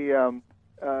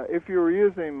if you were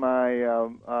using my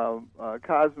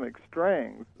cosmic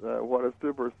strings, what a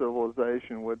super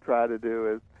civilization would try to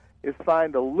do is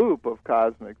find a loop of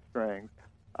cosmic strings.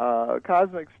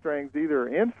 Cosmic strings either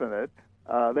infinite,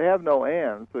 they have no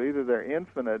end, so either they're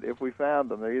infinite if we found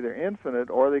them. They're either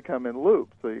infinite or they come in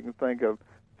loops. So you can think of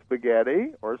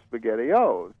spaghetti or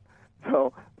spaghettios.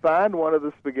 So find one of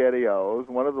the spaghettios,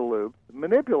 one of the loops,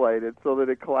 manipulate it so that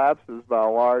it collapses by a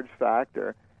large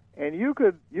factor, and you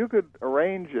could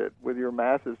arrange it with your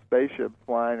massive spaceship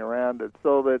flying around it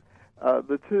so that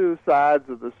the two sides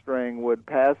of the string would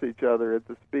pass each other at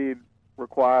the speed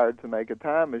required to make a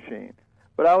time machine.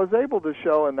 But I was able to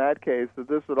show in that case that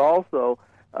this would also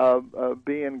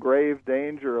be in grave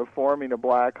danger of forming a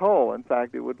black hole. In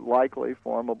fact, it would likely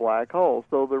form a black hole.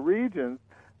 So the regions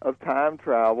of time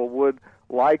travel would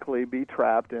likely be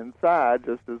trapped inside,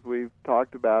 just as we've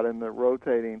talked about in the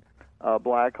rotating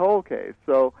black hole case.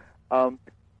 So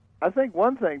I think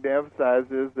one thing to emphasize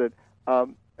is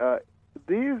that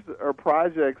these are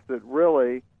projects that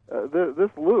really, this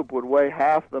loop would weigh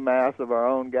half the mass of our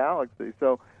own galaxy.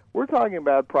 So we're talking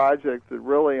about projects that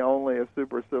really only a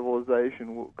super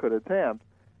civilization could attempt.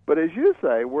 But as you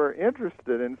say, we're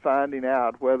interested in finding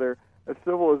out whether a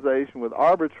civilization with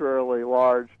arbitrarily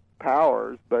large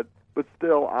powers, but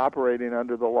still operating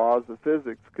under the laws of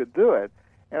physics, could do it.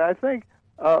 And I think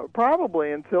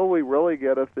probably until we really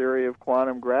get a theory of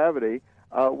quantum gravity,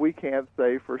 we can't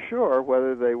say for sure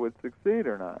whether they would succeed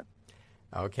or not.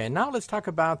 Okay, now let's talk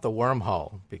about the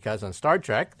wormhole, because on Star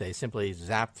Trek, they simply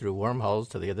zap through wormholes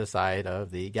to the other side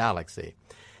of the galaxy.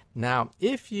 Now,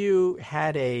 if you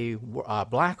had a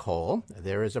black hole,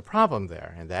 there is a problem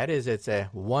there, and that is it's a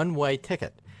one-way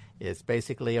ticket. It's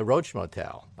basically a roach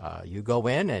motel. You go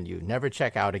in and you never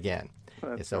check out again.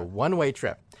 It's a one-way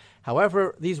trip.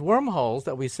 However, these wormholes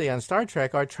that we see on Star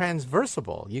Trek are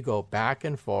transversible. You go back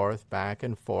and forth, back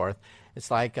and forth. It's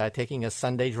like taking a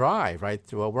Sunday drive right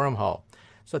through a wormhole.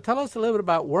 So tell us a little bit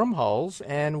about wormholes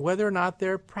and whether or not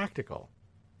they're practical.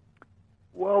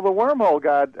 Well, the wormhole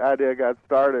idea got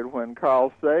started when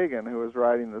Carl Sagan, who was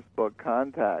writing this book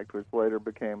Contact, which later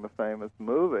became a famous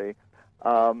movie,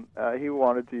 he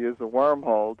wanted to use a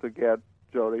wormhole to get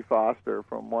Jodie Foster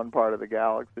from one part of the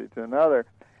galaxy to another.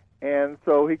 And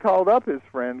so he called up his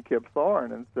friend Kip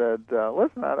Thorne and said,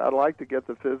 listen, I'd like to get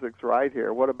the physics right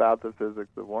here. What about the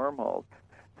physics of wormholes?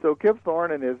 So Kip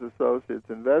Thorne and his associates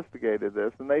investigated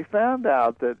this, and they found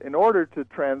out that in order to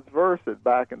transverse it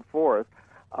back and forth,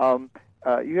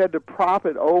 you had to prop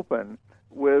it open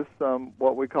with some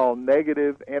what we call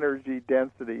negative energy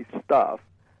density stuff.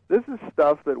 This is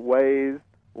stuff that weighs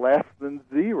less than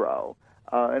zero.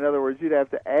 In other words, you'd have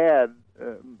to add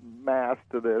mass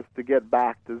to this to get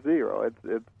back to zero.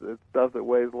 It's stuff that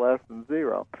weighs less than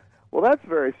zero. Well, that's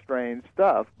very strange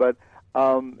stuff, but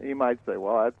you might say,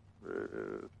 well, that's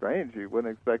strange. You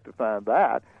wouldn't expect to find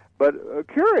that. But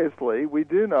curiously, we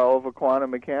do know of a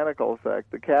quantum mechanical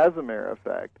effect, the Casimir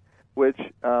effect. which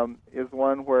is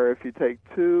one where if you take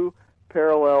two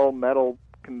parallel metal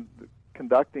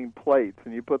conducting plates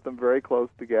and you put them very close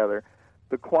together,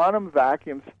 the quantum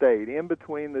vacuum state in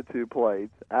between the two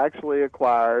plates actually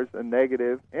acquires a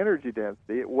negative energy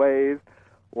density. It weighs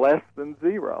less than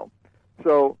zero.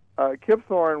 So Kip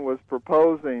Thorne was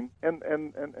proposing, and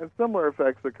similar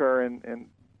effects occur in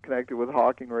connected with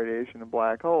Hawking radiation and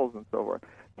black holes and so forth.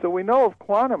 So we know of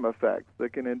quantum effects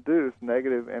that can induce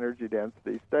negative energy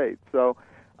density states. So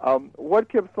what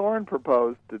Kip Thorne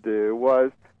proposed to do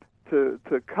was to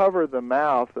cover the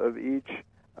mouth of each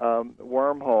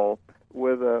wormhole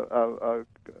with a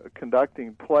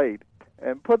conducting plate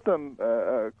and put them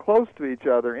close to each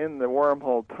other in the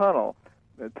wormhole tunnel,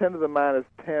 10 to the minus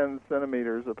 10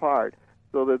 centimeters apart,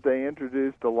 so that they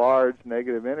introduced a large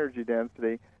negative energy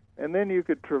density. And then you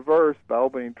could traverse by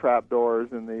opening trapdoors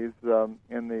in these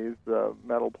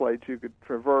metal plates. You could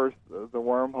traverse the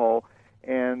wormhole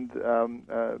and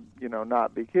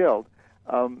not be killed.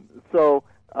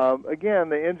 Again,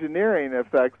 the engineering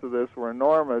effects of this were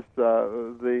enormous.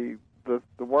 The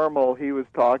wormhole he was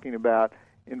talking about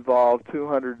involved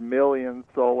 200 million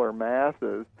solar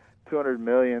masses, 200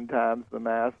 million times the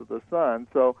mass of the sun.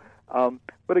 So,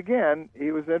 but again,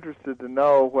 he was interested to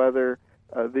know whether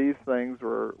these things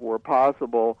were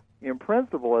possible in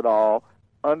principle at all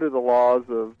under the laws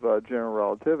of general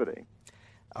relativity.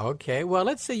 Okay, well,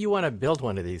 let's say you want to build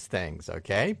one of these things,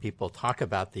 okay? People talk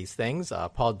about these things.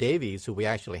 Paul Davies, who we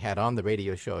actually had on the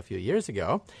radio show a few years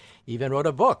ago, even wrote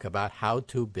a book about how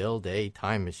to build a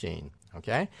time machine,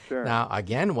 okay? Sure. Now,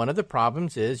 again, one of the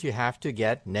problems is you have to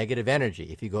get negative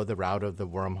energy if you go the route of the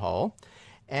wormhole.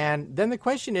 And then the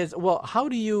question is, well, how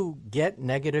do you get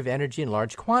negative energy in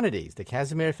large quantities? The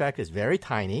Casimir effect is very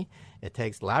tiny. It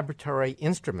takes laboratory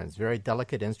instruments, very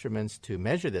delicate instruments, to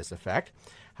measure this effect.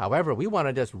 However, we want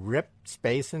to just rip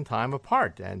space and time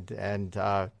apart and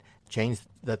change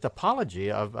the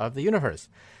topology of the universe.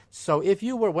 So if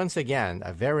you were, once again,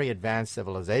 a very advanced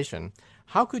civilization,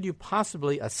 how could you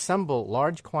possibly assemble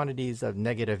large quantities of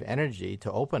negative energy to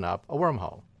open up a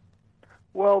wormhole?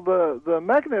 Well, the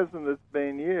mechanism that's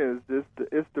being used is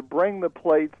to bring the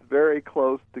plates very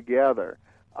close together.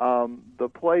 The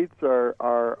plates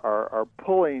are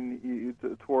pulling you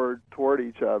toward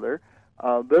each other.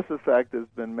 This effect has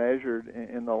been measured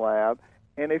in the lab,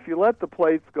 and if you let the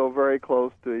plates go very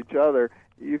close to each other,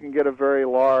 you can get a very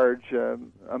large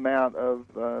amount of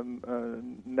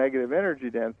negative energy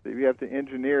density. You have to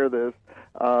engineer this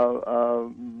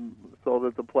so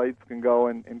that the plates can go.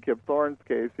 In Kip Thorne's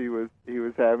case, he was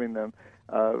having them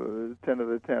 10 to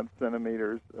the 10th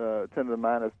centimeters, 10 to the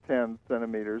minus 10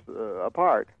 centimeters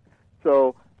apart.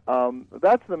 So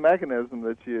that's the mechanism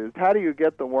that's used. How do you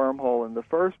get the wormhole in the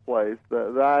first place?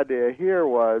 The idea here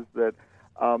was that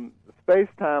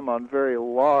space-time on very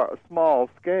small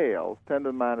scales, 10 to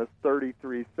the minus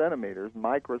 33 centimeters,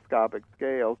 microscopic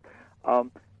scales,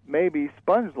 may be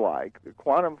sponge-like.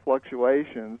 Quantum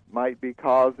fluctuations might be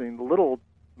causing little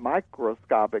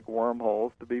microscopic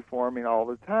wormholes to be forming all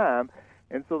the time.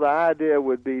 And so the idea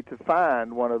would be to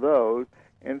find one of those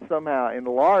and somehow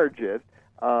enlarge it.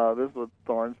 This was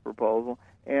Thorne's proposal.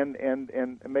 And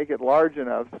make it large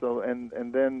enough so and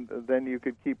then you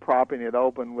could keep propping it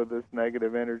open with this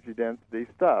negative energy density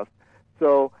stuff.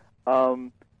 So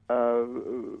no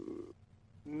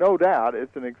doubt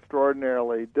it's an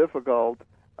extraordinarily difficult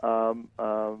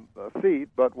feat,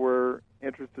 but we're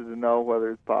interested to know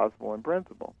whether it's possible in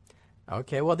principle.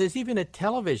 Okay, well, there's even a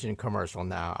television commercial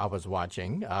now I was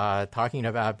watching talking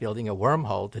about building a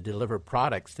wormhole to deliver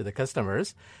products to the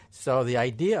customers. So the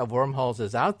idea of wormholes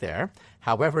is out there.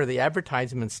 However, the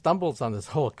advertisement stumbles on this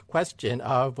whole question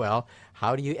of, well,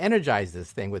 how do you energize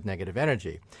this thing with negative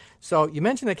energy? So you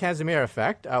mentioned the Casimir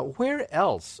effect. Where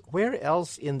else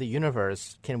in the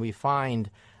universe can we find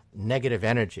negative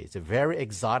energy? It's a very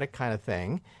exotic kind of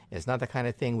thing. It's not the kind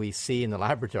of thing we see in the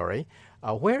laboratory.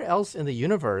 Where else in the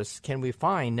universe can we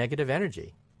find negative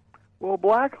energy? Well,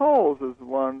 black holes is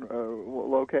one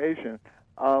location.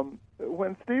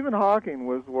 When Stephen Hawking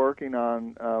was working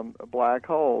on black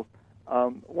holes,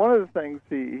 one of the things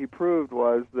he proved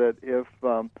was that if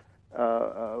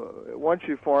once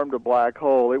you formed a black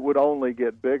hole, it would only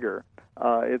get bigger.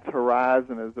 Its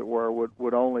horizon, as it were,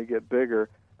 would only get bigger.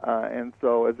 And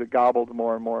so as it gobbled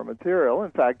more and more material, in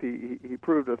fact, he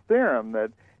proved a theorem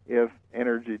that if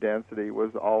energy density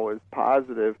was always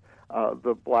positive,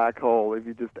 the black hole, if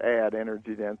you just add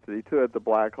energy density to it, the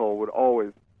black hole would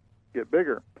always get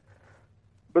bigger.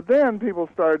 But then people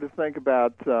started to think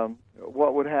about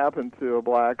what would happen to a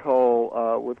black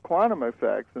hole with quantum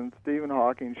effects, and Stephen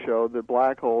Hawking showed that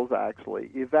black holes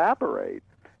actually evaporate.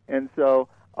 And so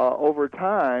over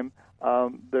time,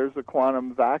 there's a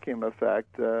quantum vacuum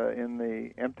effect in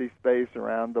the empty space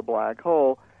around the black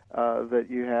hole that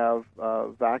you have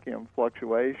vacuum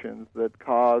fluctuations that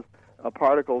cause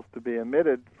particles to be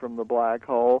emitted from the black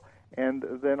hole and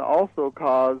then also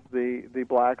cause the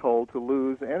black hole to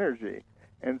lose energy.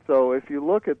 And so if you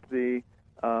look at the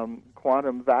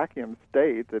quantum vacuum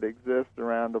state that exists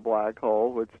around a black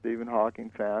hole, which Stephen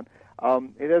Hawking found,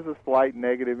 it has a slight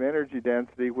negative energy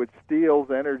density which steals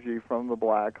energy from the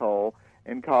black hole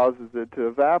and causes it to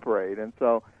evaporate. And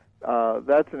so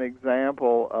that's an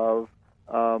example of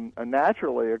a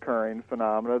naturally occurring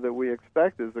phenomena that we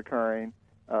expect is occurring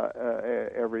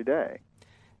every day.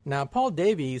 Now, Paul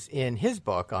Davies, in his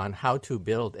book on how to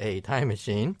build a time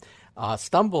machine,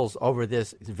 stumbles over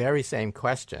this very same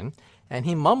question, and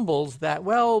he mumbles that,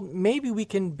 well, maybe we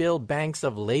can build banks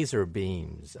of laser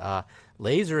beams.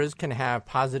 Lasers can have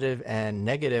positive and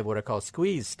negative what are called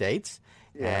squeeze states,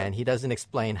 and he doesn't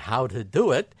explain how to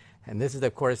do it. And this is,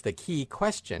 of course, the key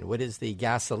question. What is the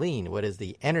gasoline? What is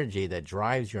the energy that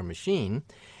drives your machine?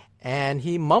 And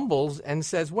he mumbles and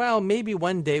says, well, maybe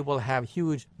one day we'll have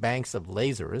huge banks of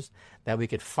lasers that we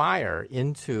could fire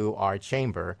into our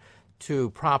chamber to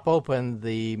prop open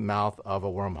the mouth of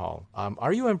a wormhole.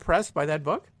 Are you impressed by that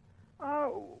book?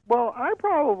 Well, I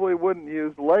probably wouldn't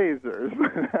use lasers.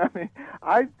 I mean,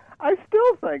 I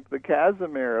still think the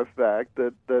Casimir effect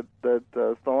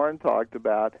that Thorne talked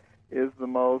about is the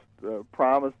most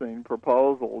promising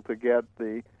proposal to get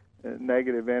the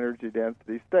negative energy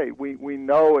density state. We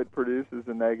know it produces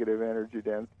a negative energy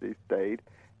density state,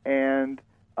 and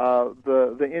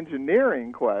the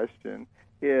engineering question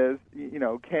is,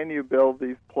 can you build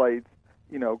these plates,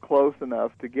 close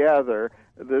enough together?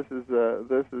 This is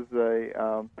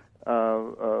a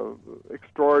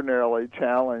extraordinarily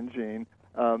challenging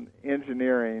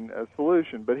engineering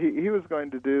solution. But he was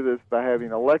going to do this by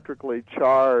having electrically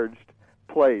charged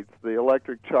plates. The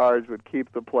electric charge would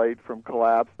keep the plate from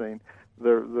collapsing.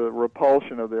 The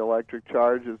repulsion of the electric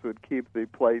charges would keep the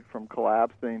plate from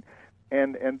collapsing,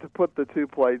 and to put the two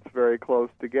plates very close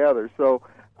together. So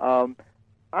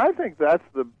I think that's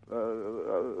the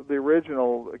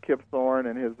original Kip Thorne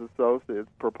and his associates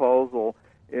proposal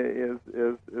is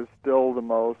still the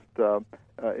most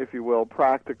if you will,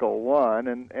 practical one,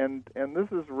 and this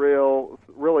is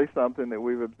really something that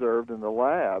we've observed in the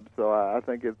lab. So I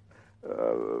think it's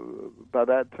by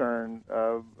that turn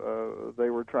they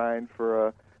were trying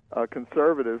for a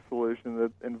conservative solution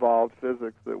that involved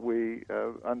physics that we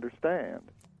understand.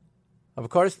 Of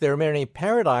course, there are many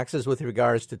paradoxes with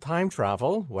regards to time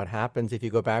travel. What happens if you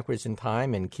go backwards in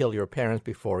time and kill your parents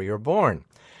before you're born?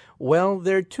 Well,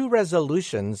 there are two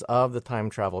resolutions of the time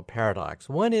travel paradox.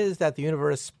 One is that the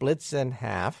universe splits in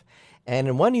half, and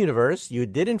in one universe, you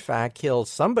did in fact kill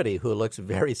somebody who looks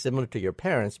very similar to your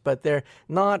parents, but they're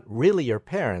not really your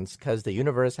parents because the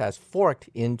universe has forked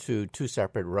into two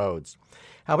separate roads.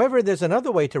 However, there's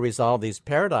another way to resolve these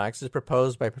paradoxes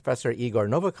proposed by Professor Igor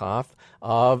Novikov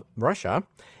of Russia,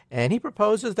 and he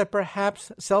proposes that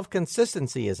perhaps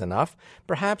self-consistency is enough.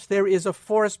 Perhaps there is a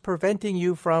force preventing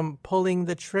you from pulling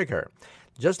the trigger.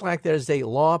 Just like there's a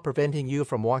law preventing you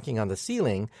from walking on the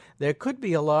ceiling, there could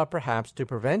be a law perhaps to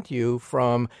prevent you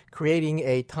from creating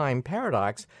a time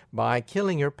paradox by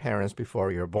killing your parents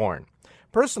before you're born.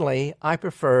 Personally, I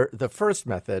prefer the first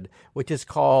method, which is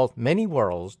called many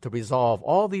worlds, to resolve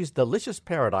all these delicious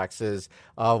paradoxes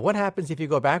of what happens if you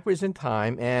go backwards in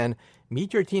time and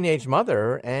meet your teenage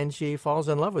mother and she falls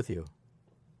in love with you.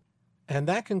 And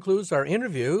that concludes our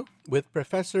interview with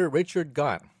Professor Richard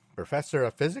Gott, professor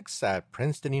of physics at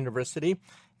Princeton University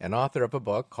and author of a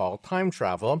book called Time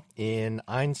Travel in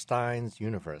Einstein's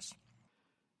Universe.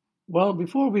 Well,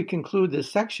 before we conclude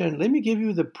this section, let me give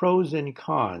you the pros and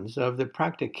cons of the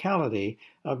practicality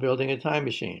of building a time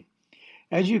machine.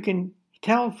 As you can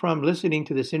tell from listening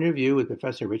to this interview with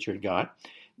Professor Richard Gott,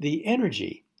 the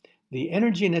energy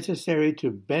necessary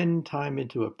to bend time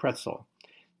into a pretzel,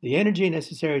 the energy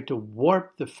necessary to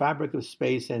warp the fabric of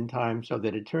space and time so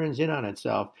that it turns in on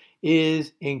itself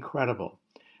is incredible.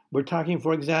 We're talking,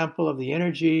 for example, of the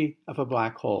energy of a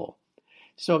black hole.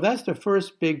 So that's the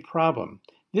first big problem.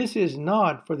 This is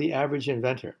not for the average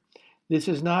inventor. This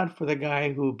is not for the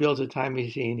guy who builds a time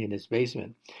machine in his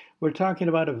basement. We're talking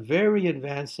about a very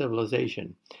advanced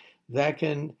civilization that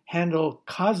can handle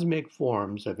cosmic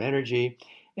forms of energy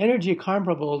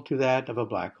comparable to that of a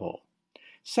black hole.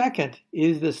 Second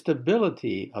is the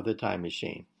stability of the time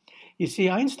machine. You see,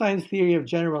 Einstein's theory of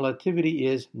general relativity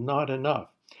is not enough.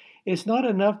 It's not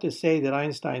enough to say that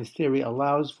Einstein's theory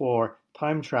allows for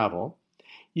time travel.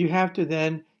 You have to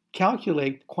then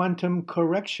calculate quantum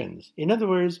corrections, in other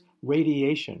words,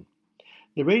 radiation.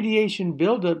 the radiation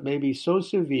buildup may be so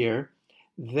severe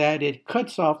that it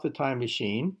cuts off the time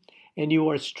machine and you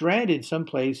are stranded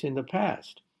someplace in the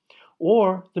past.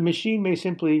 Or the machine may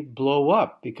simply blow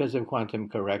up because of quantum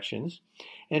corrections.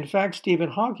 In fact, Stephen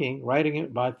Hawking, writing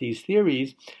about these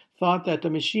theories, thought that the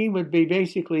machine would be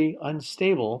basically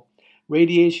unstable.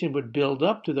 Radiation would build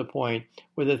up to the point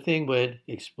where the thing would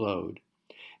explode.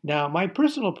 Now, my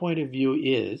personal point of view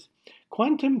is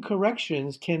quantum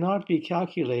corrections cannot be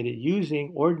calculated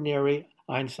using ordinary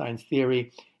Einstein's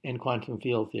theory and quantum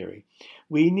field theory.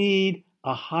 We need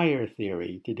a higher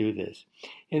theory to do this.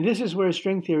 And this is where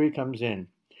string theory comes in.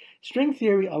 String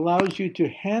theory allows you to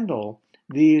handle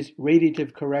these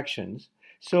radiative corrections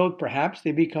so perhaps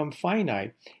they become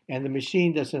finite and the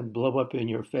machine doesn't blow up in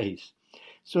your face.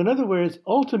 So in other words,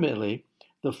 ultimately,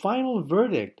 the final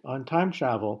verdict on time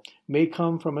travel may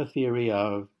come from a theory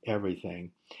of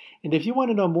everything. And if you want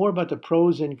to know more about the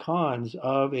pros and cons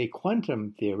of a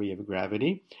quantum theory of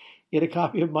gravity, get a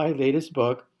copy of my latest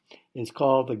book. It's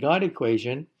called The God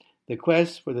Equation, The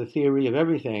Quest for the Theory of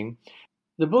Everything.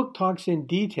 The book talks in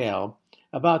detail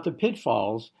about the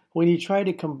pitfalls when you try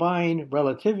to combine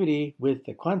relativity with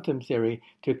the quantum theory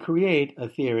to create a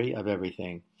theory of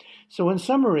everything. So in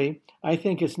summary, I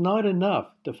think it's not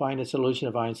enough to find a solution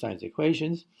of Einstein's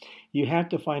equations. You have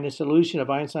to find a solution of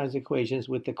Einstein's equations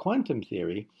with the quantum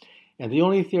theory, and the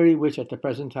only theory which at the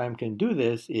present time can do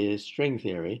this is string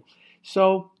theory.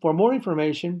 So for more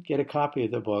information, get a copy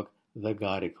of the book, The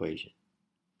God Equation.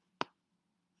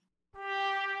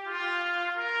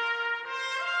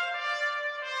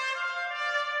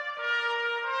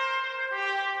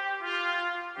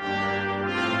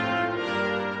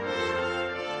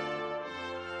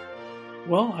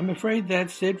 Well, I'm afraid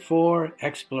that's it for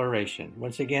Exploration.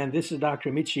 Once again, this is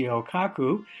Dr. Michio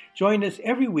Kaku. Join us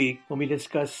every week when we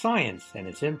discuss science and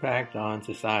its impact on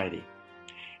society.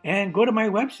 And go to my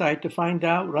website to find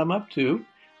out what I'm up to.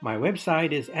 My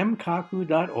website is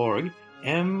mkaku.org,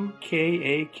 mkaku.org,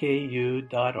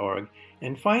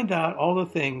 and find out all the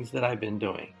things that I've been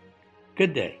doing.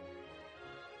 Good day.